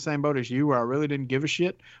kind of in the same boat as you, where I really didn't give a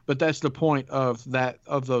shit. But that's the point of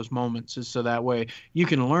those moments, is so that way you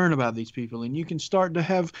can learn about these people and you can start to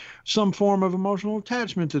have some form of emotional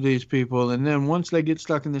attachment to these people. And then once they get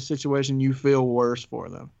stuck in this situation, you feel worse for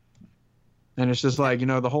them. And it's just like,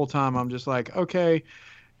 the whole time I'm just like, okay,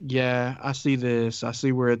 yeah, I see this, I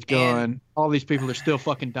see where it's going. All these people are still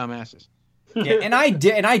fucking dumbasses. Yeah, and I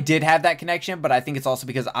did have that connection, but I think it's also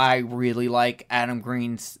because I really like Adam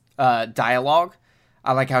Green's dialogue.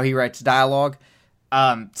 I like how he writes dialogue.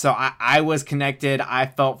 So I was connected. I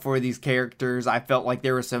felt for these characters. I felt like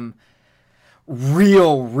there were some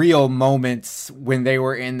real moments when they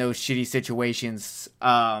were in those shitty situations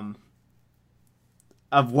of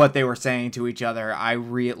what they were saying to each other. I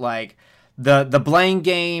like the blame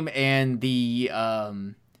game and the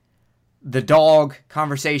dog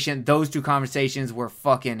conversation. Those two conversations were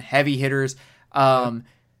fucking heavy hitters.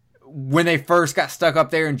 When they first got stuck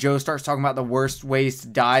up there and Joe starts talking about the worst ways to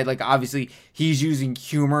die, like obviously he's using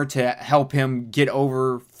humor to help him get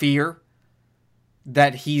over fear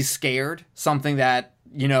that he's scared, something that,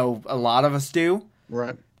 a lot of us do.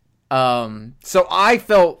 Right. So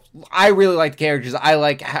I really like the characters. I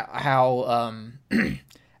like how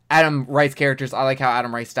Adam writes characters. I like how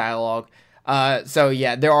Adam writes dialogue. So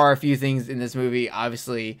yeah, there are a few things in this movie,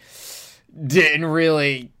 obviously didn't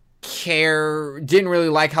really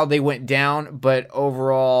like how they went down, but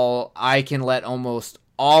overall I can let almost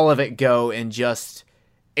all of it go and just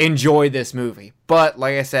enjoy this movie. But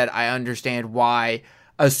like I said, I understand why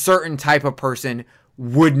a certain type of person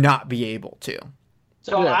would not be able to.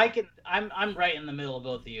 So Yeah. I'm right in the middle of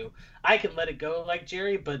both of you. I can let it go like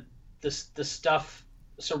Jerry, but the stuff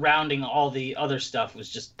surrounding all the other stuff was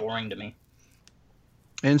just boring to me.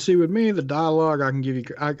 And see, with me, the dialogue, I can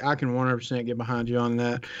 100% get behind you on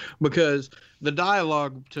that, because the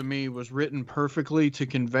dialogue to me was written perfectly to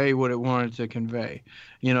convey what it wanted to convey.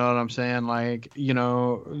 You know what I'm saying? Like,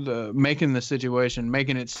 making the situation,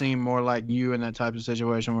 making it seem more like you in that type of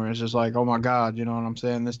situation where it's just like, oh my God, you know what I'm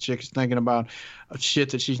saying? This chick is thinking about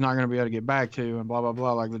shit that she's not going to be able to get back to and blah, blah,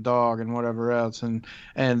 blah, like the dog and whatever else. And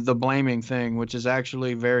the blaming thing, which is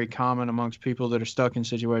actually very common amongst people that are stuck in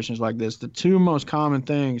situations like this. The two most common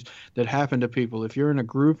things that happen to people, if you're in a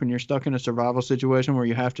group and you're stuck in a survival situation where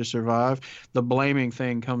you have to survive, the blaming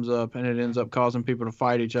thing comes up and it ends up causing people to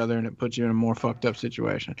fight each other and it puts you in a more fucked up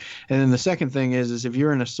situation. And then the second thing is if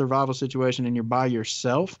you're in a survival situation and you're by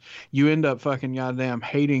yourself, you end up fucking goddamn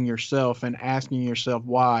hating yourself and asking yourself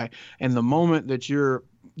why. And the moment that you're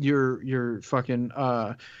fucking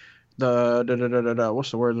what's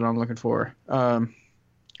the word that I'm looking for?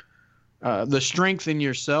 The strength in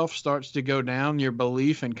yourself starts to go down. Your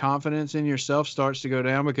belief and confidence in yourself starts to go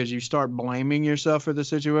down because you start blaming yourself for the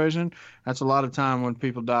situation. That's a lot of time when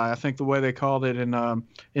people die. I think the way they called it in the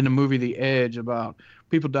movie The Edge, about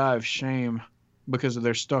people die of shame because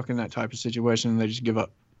they're stuck in that type of situation and they just give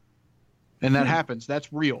up. And that happens.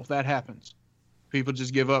 That's real. That happens. People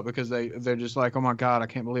just give up because they're just like, oh my God, I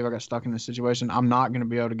can't believe I got stuck in this situation. I'm not going to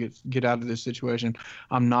be able to get out of this situation.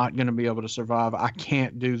 I'm not going to be able to survive. I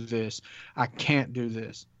can't do this. I can't do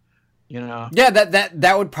this. Yeah,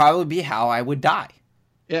 that would probably be how I would die.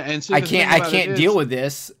 Yeah, and see, I the thing can't about it deal is- with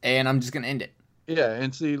this, and I'm just gonna end it. Yeah,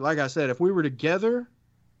 and see, like I said, if we were together,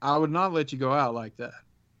 I would not let you go out like that.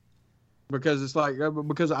 Because it's like,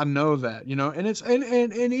 because I know that, you know, and it's in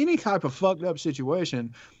any type of fucked up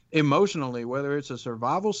situation, emotionally, whether it's a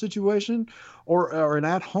survival situation or an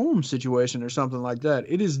at-home situation or something like that,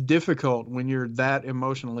 it is difficult when you're that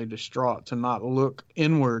emotionally distraught to not look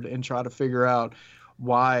inward and try to figure out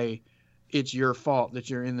why it's your fault that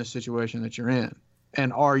you're in the situation that you're in.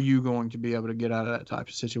 And are you going to be able to get out of that type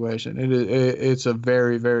of situation? It's a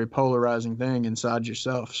very, very polarizing thing inside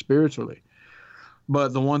yourself spiritually.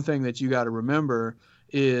 But the one thing that you got to remember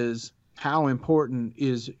is how important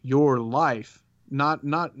is your life. Not,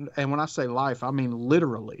 and when I say life, I mean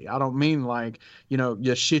literally. I don't mean like, you know,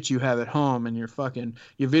 your shit you have at home and your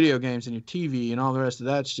video games and your TV and all the rest of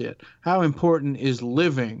that shit. How important is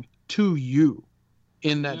living to you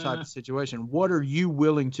in that type of situation? What are you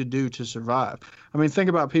willing to do to survive? I mean, think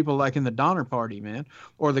about people like in the Donner Party, man,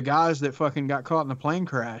 or the guys that fucking got caught in the plane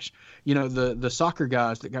crash. You know, the soccer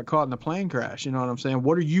guys that got caught in the plane crash. You know what I'm saying?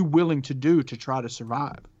 What are you willing to do to try to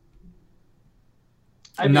survive?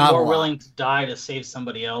 I'd be Not a more lot. willing to die to save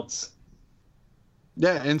somebody else.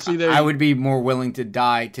 Yeah, and see, there I would be more willing to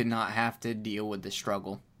die to not have to deal with the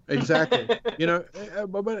struggle. exactly. You know,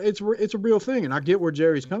 but it's a real thing, and I get where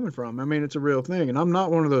Jerry's coming from. I mean, it's a real thing, and I'm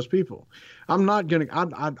not one of those people. I'm not gonna.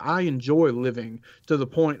 I enjoy living to the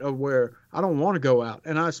point of where I don't want to go out,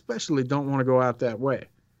 and I especially don't want to go out that way.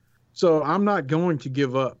 So I'm not going to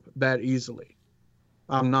give up that easily.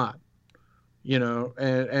 I'm not. You know,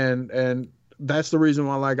 and that's the reason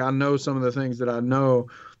why, like, I know some of the things that I know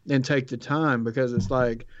and take the time, because it's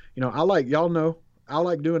like, you know, I like doing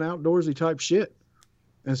outdoorsy type shit.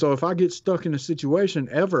 And so if I get stuck in a situation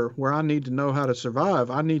ever where I need to know how to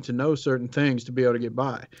survive, I need to know certain things to be able to get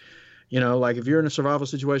by. You know, like if you're in a survival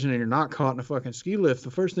situation and you're not caught in a fucking ski lift,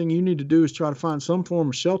 the first thing you need to do is try to find some form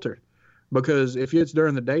of shelter. Because if it's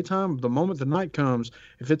during the daytime, the moment the night comes,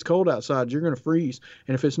 if it's cold outside, you're going to freeze.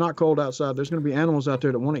 And if it's not cold outside, there's going to be animals out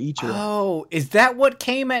there that want to eat you. Oh, is that what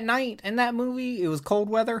came at night in that movie? It was cold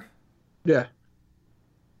weather? Yeah.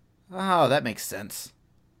 Oh, that makes sense.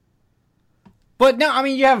 But no, I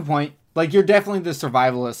mean, you have a point. Like, you're definitely the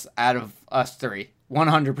survivalist out of us three.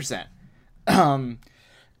 100%.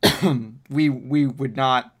 We would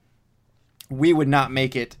not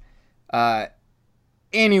make it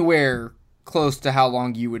anywhere close to how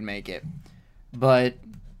long you would make it. But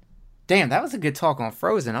damn, that was a good talk on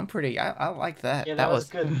Frozen. I like that. Yeah, that was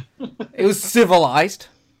good. It was civilized.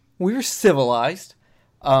 We were civilized.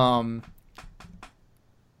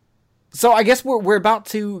 So I guess we're about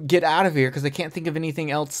to get out of here because I can't think of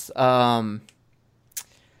anything else I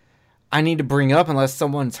need to bring up unless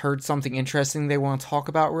someone's heard something interesting they want to talk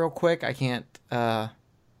about real quick. I can't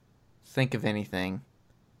think of anything.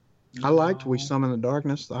 I liked We Summon the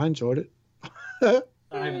Darkness. I enjoyed it. I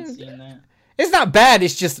haven't seen that. It's not bad.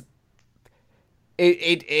 It's just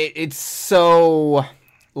it's so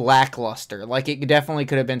lackluster. Like, it definitely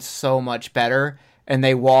could have been so much better, and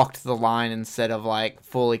they walked the line instead of like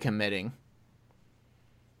fully committing.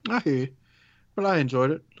 I hear you. But I enjoyed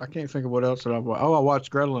it. I can't think of what else that I've watched. Oh, I watched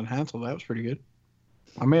Gretel and Hansel. That was pretty good.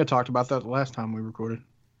 I may have talked about that the last time we recorded.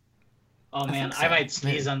 Oh man, think so. I might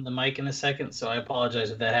sneeze on the mic in a second, so I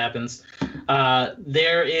apologize if that happens.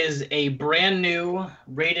 There is a brand new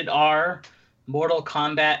rated R Mortal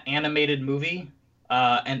Kombat animated movie,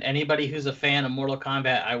 and anybody who's a fan of Mortal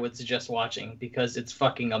Kombat, I would suggest watching because it's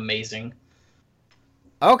fucking amazing.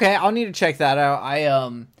 Okay, I'll need to check that out.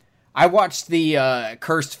 I watched the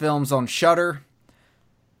Cursed films on Shudder.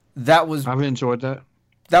 I've enjoyed that.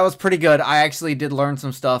 That was pretty good. I actually did learn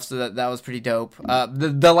some stuff, so that was pretty dope.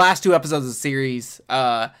 The last two episodes of the series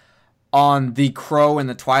on the Crow and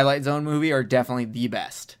the Twilight Zone movie are definitely the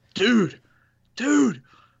best. Dude,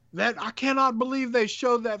 that I cannot believe they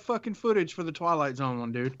showed that fucking footage for the Twilight Zone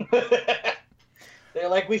one, dude. They're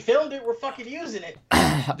like, we filmed it, we're fucking using it.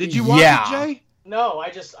 Did you watch it, Jay? No,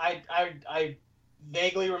 I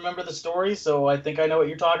vaguely remember the story, so I think I know what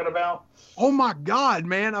you're talking about. Oh my God,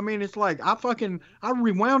 man. I mean, it's like, I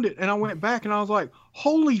rewound it and I went back and I was like,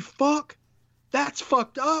 holy fuck, that's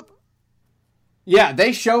fucked up. Yeah,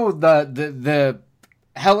 they show the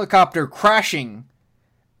helicopter crashing,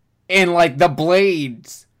 and like the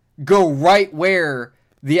blades go right where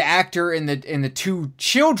the actor and the two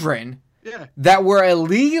children that were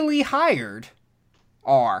illegally hired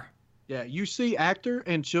are. Yeah, you see actor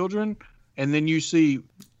and children, and then you see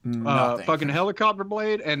fucking helicopter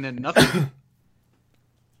blade, and then nothing.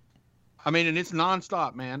 I mean, and it's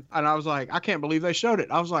nonstop, man. And I was like, I can't believe they showed it.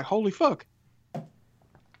 I was like, holy fuck.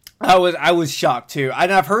 I was shocked too.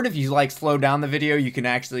 And I've heard if you like slow down the video, you can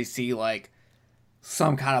actually see like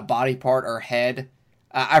some kind of body part or head.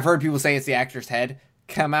 I've heard people say it's the actor's head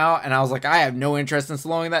come out, and I was like, I have no interest in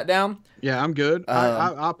slowing that down. Yeah, I'm good.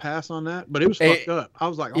 I'll pass on that. But it was fucked up. I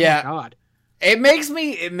was like, oh yeah. my god. It makes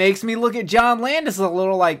me look at John Landis a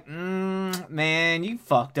little like, man, you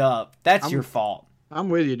fucked up. That's your fault. I'm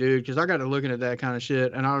with you, dude, because I got to looking at that kind of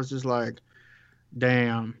shit, and I was just like,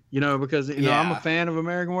 damn, because know I'm a fan of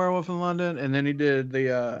American Werewolf in London, and then he did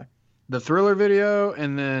the Thriller video,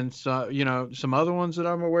 and then some other ones that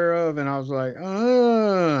I'm aware of, and I was like,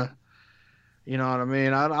 you know what I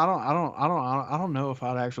mean? I don't know if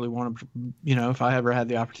I'd actually want to, if I ever had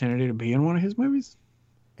the opportunity to be in one of his movies.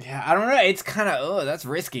 Yeah, I don't know. It's kind of that's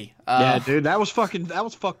risky. Yeah, dude, that was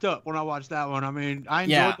fucked up when I watched that one. I mean, I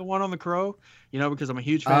enjoyed the one on The Crow, because I'm a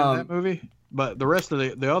huge fan of that movie. But the rest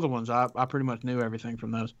of the other ones, I pretty much knew everything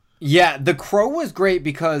from those. Yeah, The Crow was great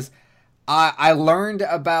because I learned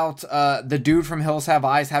about the dude from Hills Have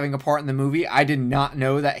Eyes having a part in the movie. I did not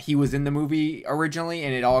know that he was in the movie originally,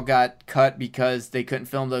 and it all got cut because they couldn't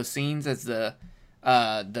film those scenes as the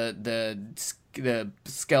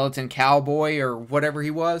skeleton cowboy or whatever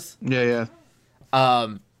he was. Yeah.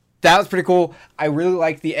 That was pretty cool. I really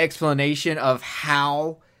liked the explanation of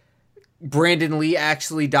how Brandon Lee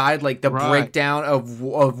actually died, like the breakdown of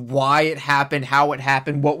why it happened, how it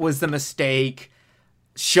happened, what was the mistake,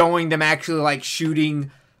 showing them actually like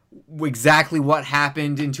shooting exactly what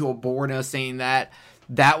happened into a Borna, saying that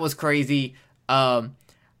was crazy.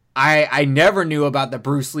 I never knew about the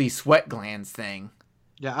Bruce Lee sweat glands thing.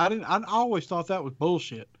 Yeah, I always thought that was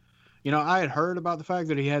bullshit. I had heard about the fact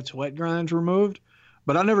that he had sweat glands removed,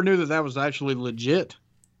 but I never knew that was actually legit.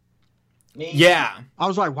 Yeah. I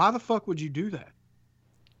was like, why the fuck would you do that?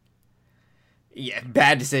 Yeah,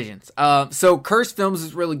 bad decisions. So Cursed Films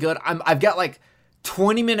is really good. I've got like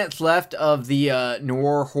 20 minutes left of the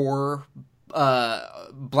noir horror,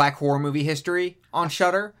 black horror movie history on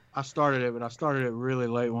Shudder. I started it, but I started it really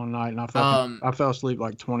late one night, and I fell asleep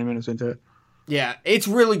like 20 minutes into it. Yeah, it's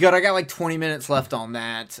really good. I got like 20 minutes left on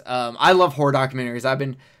that. I love horror documentaries. I've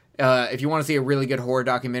been, if you want to see a really good horror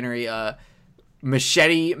documentary,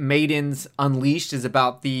 Machete Maidens Unleashed is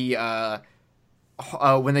about the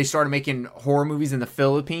when they started making horror movies in the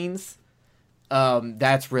Philippines.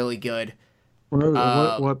 That's really good.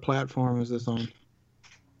 What platform is this on?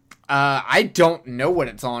 I don't know what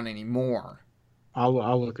it's on anymore.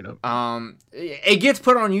 I'll look it up. It gets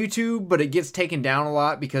put on YouTube, but it gets taken down a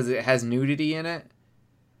lot because it has nudity in it.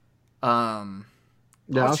 I'll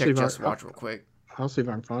check Just Watch real quick. I'll see if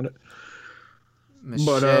I can find it.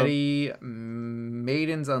 Machete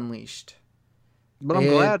Maidens Unleashed. But I'm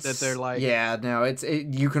glad that they're like... Yeah, no,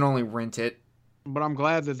 you can only rent it. But I'm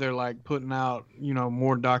glad that they're like putting out,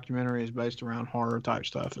 more documentaries based around horror type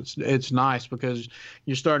stuff. It's nice because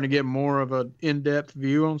you're starting to get more of an in-depth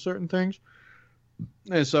view on certain things.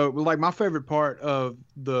 And so, like, my favorite part of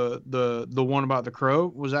the one about The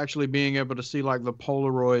Crow was actually being able to see like the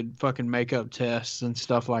Polaroid fucking makeup tests and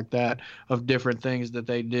stuff like that of different things that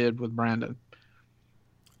they did with Brandon.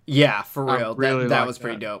 Yeah, for real. That was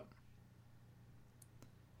pretty dope.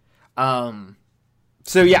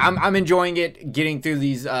 So yeah, I'm enjoying it, getting through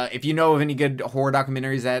these. If you know of any good horror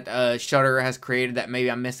documentaries that Shudder has created that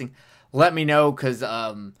maybe I'm missing, let me know, because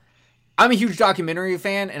I'm a huge documentary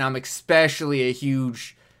fan, and I'm especially a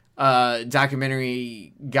huge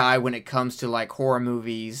documentary guy when it comes to like horror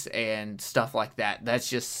movies and stuff like that. That's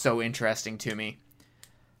just so interesting to me.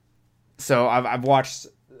 So I've watched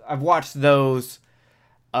those.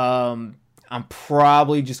 I'm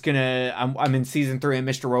probably just gonna. I'm in season 3 of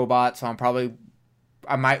Mr. Robot, so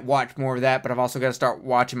I might watch more of that. But I've also got to start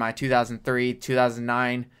watching my 2003,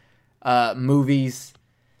 2009 movies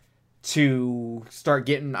to start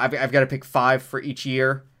getting. I've got to pick 5 for each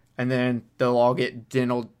year, and then they'll all get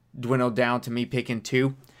dwindled down to me picking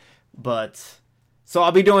 2. But so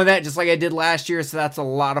I'll be doing that just like I did last year. So that's a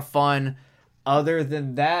lot of fun. Other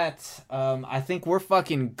than that, I think we're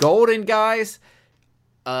fucking golden, guys.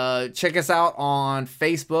 Check us out on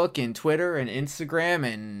Facebook and Twitter and Instagram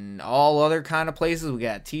and all other kind of places. We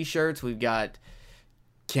got t-shirts. We've got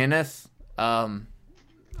Kenneth. I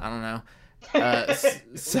don't know. We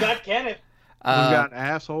got Kenneth. We've got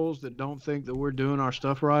assholes that don't think that we're doing our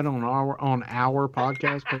stuff right on our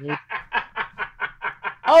podcast page.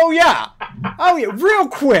 Oh yeah. Real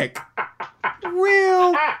quick,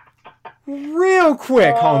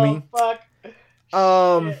 homie. Fuck.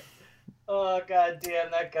 Shit. Oh,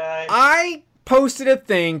 goddamn, that guy. I posted a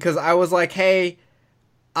thing because I was like, hey,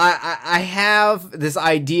 I have this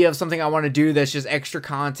idea of something I want to do that's just extra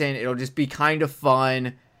content. It'll just be kind of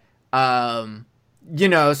fun.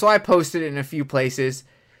 so I posted it in a few places,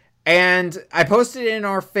 and I posted it in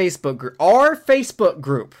our Facebook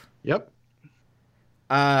group. Yep.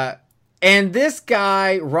 And this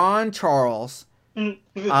guy, Ron Charles,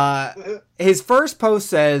 his first post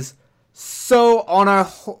says, so on a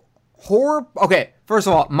horror... Okay, first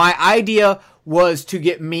of all, my idea was to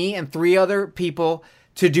get me and 3 other people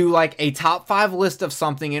to do like a top 5 list of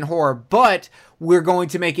something in horror, but we're going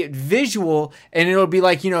to make it visual, and it'll be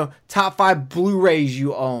like, top 5 Blu-rays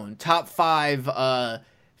you own, top 5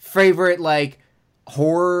 favorite like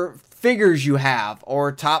horror figures you have,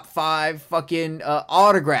 or top 5 fucking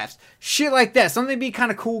autographs, shit like that. Something to be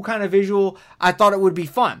kind of cool, kind of visual. I thought it would be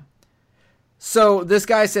fun. So this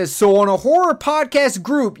guy says, so on a horror podcast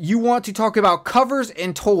group, you want to talk about covers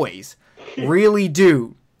and toys. Really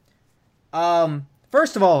do.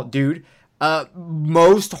 First of all, dude,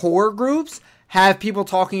 most horror groups have people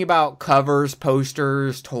talking about covers,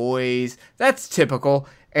 posters, toys. That's typical.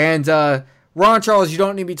 And Ron Charles, you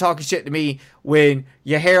don't need to be talking shit to me when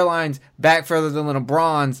your hairline's back further than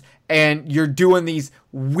LeBron's and you're doing these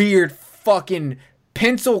weird fucking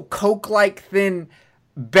pencil coke-like thin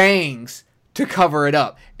bangs to cover it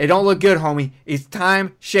up. It don't look good, homie. It's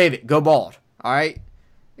time. Shave it. Go bald. All right?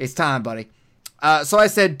 It's time, buddy. So I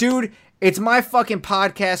said, dude, it's my fucking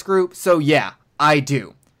podcast group, so yeah, I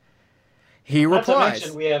do. He replies. Not to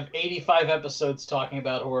mention, we have 85 episodes talking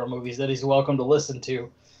about horror movies that he's welcome to listen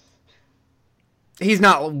to. He's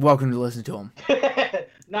not welcome to listen to them.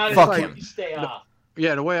 Not Fuck if him. you stay off.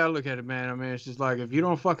 Yeah, the way I look at it, man, I mean, it's just like, if you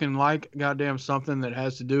don't fucking like goddamn something that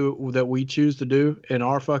has to do, that we choose to do in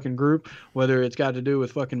our fucking group, whether it's got to do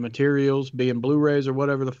with fucking materials, being Blu-rays or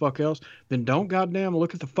whatever the fuck else, then don't goddamn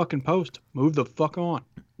look at the fucking post. Move the fuck on.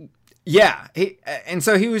 Yeah, and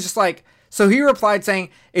so he was just like, so he replied saying,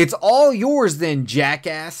 it's all yours then,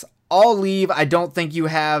 jackass. I'll leave. I don't think you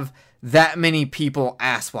have that many people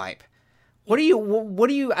asswipe. What do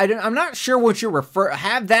you, I'm not sure what you're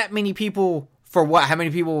have that many people for what? How many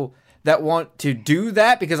people that want to do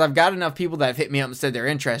that? Because I've got enough people that have hit me up and said they're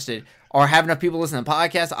interested, or have enough people listen to the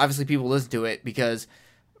podcast. Obviously people listen to it because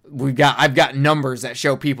I've got numbers that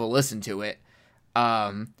show people listen to it.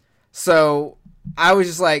 So I was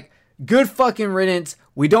just like, good fucking riddance.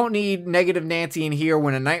 We don't need Negative Nancy in here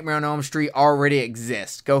when A Nightmare on Elm Street already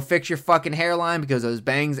exists. Go fix your fucking hairline because those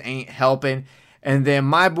bangs ain't helping. And then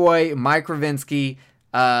my boy, Mike Ravinsky,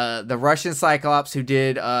 the Russian Cyclops who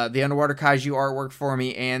did the Underwater Kaiju artwork for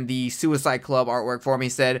me and the Suicide Club artwork for me,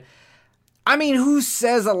 said, I mean, who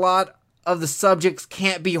says a lot of the subjects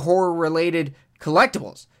can't be horror-related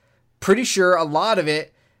collectibles? Pretty sure a lot of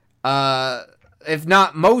it, if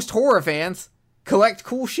not most horror fans, collect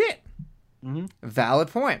cool shit. Mm-hmm. Valid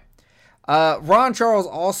point. Ron Charles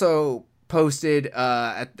also posted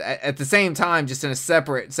at the same time, just in a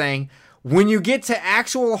separate, saying, when you get to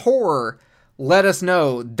actual horror, let us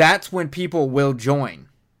know. That's when people will join.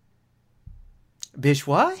 Bish,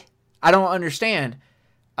 what? I don't understand.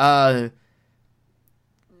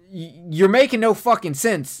 You're making no fucking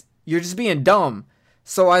sense. You're just being dumb.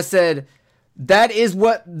 So I said, that is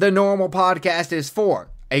what the normal podcast is for.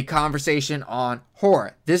 A conversation on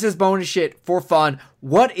horror. This is bonus shit for fun.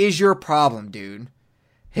 What is your problem, dude?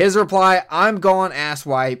 His reply, I'm gone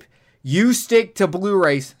asswipe. You stick to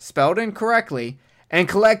Blu-rays, spelled incorrectly, and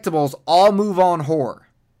collectibles, all move on horror.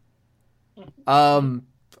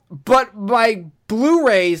 But my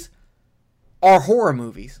Blu-rays are horror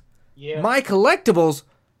movies. Yeah. My collectibles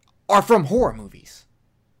are from horror movies.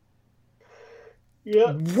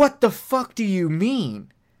 Yeah. What the fuck do you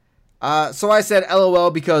mean? So I said LOL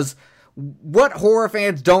because what horror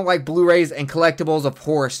fans don't like Blu-rays and collectibles of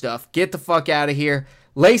horror stuff? Get the fuck out of here.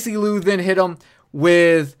 Lacey Lou then hit him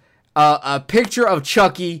with a picture of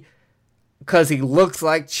Chucky because he looks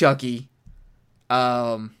like Chucky.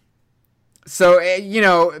 So,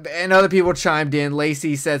 and other people chimed in.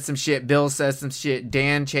 Lacey said some shit. Bill said some shit.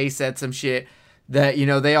 Dan Chase said some shit that,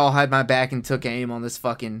 they all had my back and took aim on this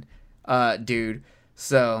fucking dude.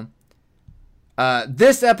 So,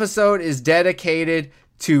 this episode is dedicated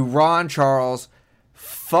to Ron Charles.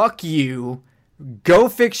 Fuck you. Go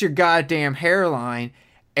fix your goddamn hairline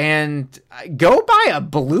and go buy a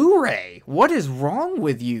Blu-ray. What is wrong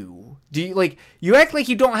with you? Do you act like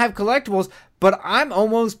you don't have collectibles, but I'm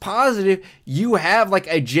almost positive you have like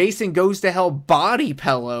a Jason Goes to Hell body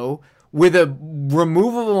pillow with a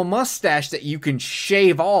removable mustache that you can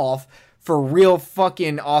shave off for real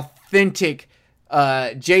fucking authentic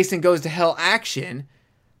Jason Goes to Hell action.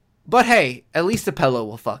 But hey, at least the pillow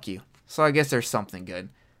will fuck you. So I guess there's something good.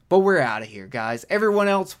 But we're out of here, guys. Everyone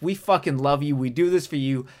else, we fucking love you. We do this for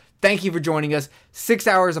you. Thank you for joining us. 6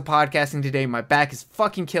 hours of podcasting today. My back is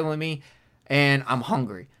fucking killing me. and I'm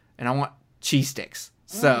hungry, and I want cheese sticks.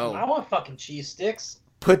 So I want fucking cheese sticks.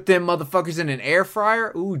 put them motherfuckers in an air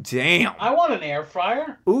fryer. Ooh, damn. I want an air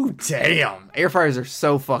fryer. Ooh, damn. Air fryers are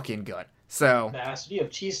so fucking good. So, Bastard, you have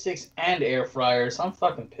cheese sticks and air fryers. I'm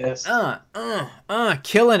fucking pissed.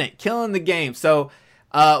 killing it. Killing the game. So,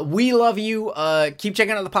 we love you. Keep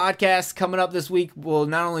checking out the podcast. Coming up this week will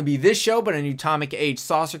not only be this show, but a new Atomic Age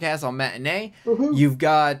Saucercast on Matinee. You've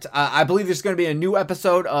got, I believe there's going to be a new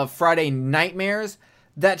episode of Friday Nightmares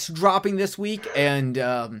that's dropping this week. And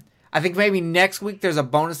I think maybe next week there's a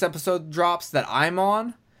bonus episode drops that I'm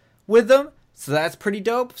on with them. So that's pretty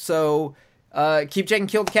dope. So keep checking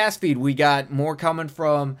Kill the Cast feed. We got more coming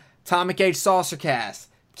from Atomic Age Saucercast,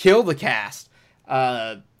 Kill the Cast,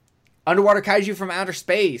 Underwater Kaiju from Outer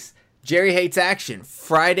Space, Jerry Hates Action,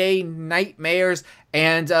 Friday Nightmares,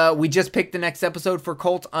 and we just picked the next episode for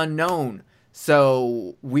Cult Unknown.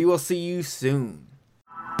 So we will see you soon.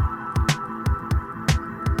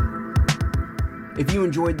 If you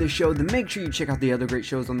enjoyed this show, then make sure you check out the other great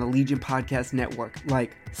shows on the Legion Podcast Network,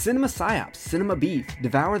 like Cinema Psyops, Cinema Beef,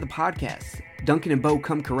 Devour the Podcast, Duncan and Bo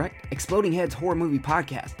Come Correct, Exploding Heads Horror Movie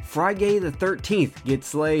Podcast, Friday the 13th, Get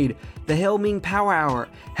Slayed, The Hellming Power Hour,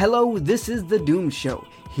 Hello, This is the Doom Show,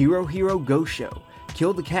 Hero Hero Go Show,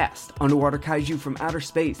 Kill the Cast, Underwater Kaiju from Outer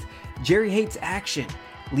Space, Jerry Hates Action,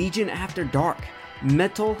 Legion After Dark,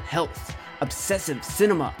 Mental Health, Obsessive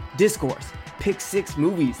Cinema, Discourse, Pick 6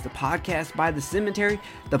 Movies, the podcast by The Cemetery,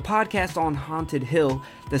 the podcast on Haunted Hill,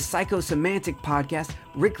 the Psychosemantic podcast,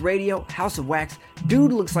 Rick Radio, House of Wax,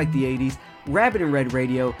 Dude Looks Like the 80s, Rabbit and Red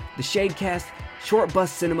Radio, the Shadecast, Short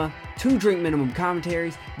Bus Cinema, 2 Drink Minimum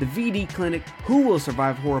Commentaries, the VD Clinic, Who Will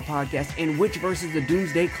Survive Horror Podcast, and Witch vs. the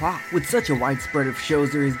Doomsday Clock. With such a wide spread of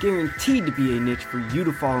shows, there is guaranteed to be a niche for you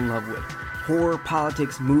to fall in love with. Horror,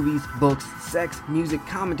 politics, movies, books, sex, music,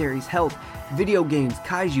 commentaries, health, video games,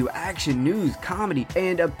 kaiju, action, news, comedy,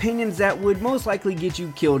 and opinions that would most likely get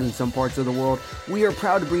you killed in some parts of the world. We are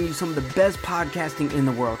proud to bring you some of the best podcasting in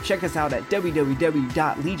the world. Check us out at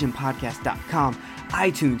www.legionpodcast.com,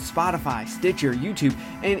 iTunes, Spotify, Stitcher, YouTube,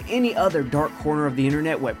 and any other dark corner of the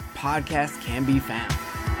internet where podcasts can be found.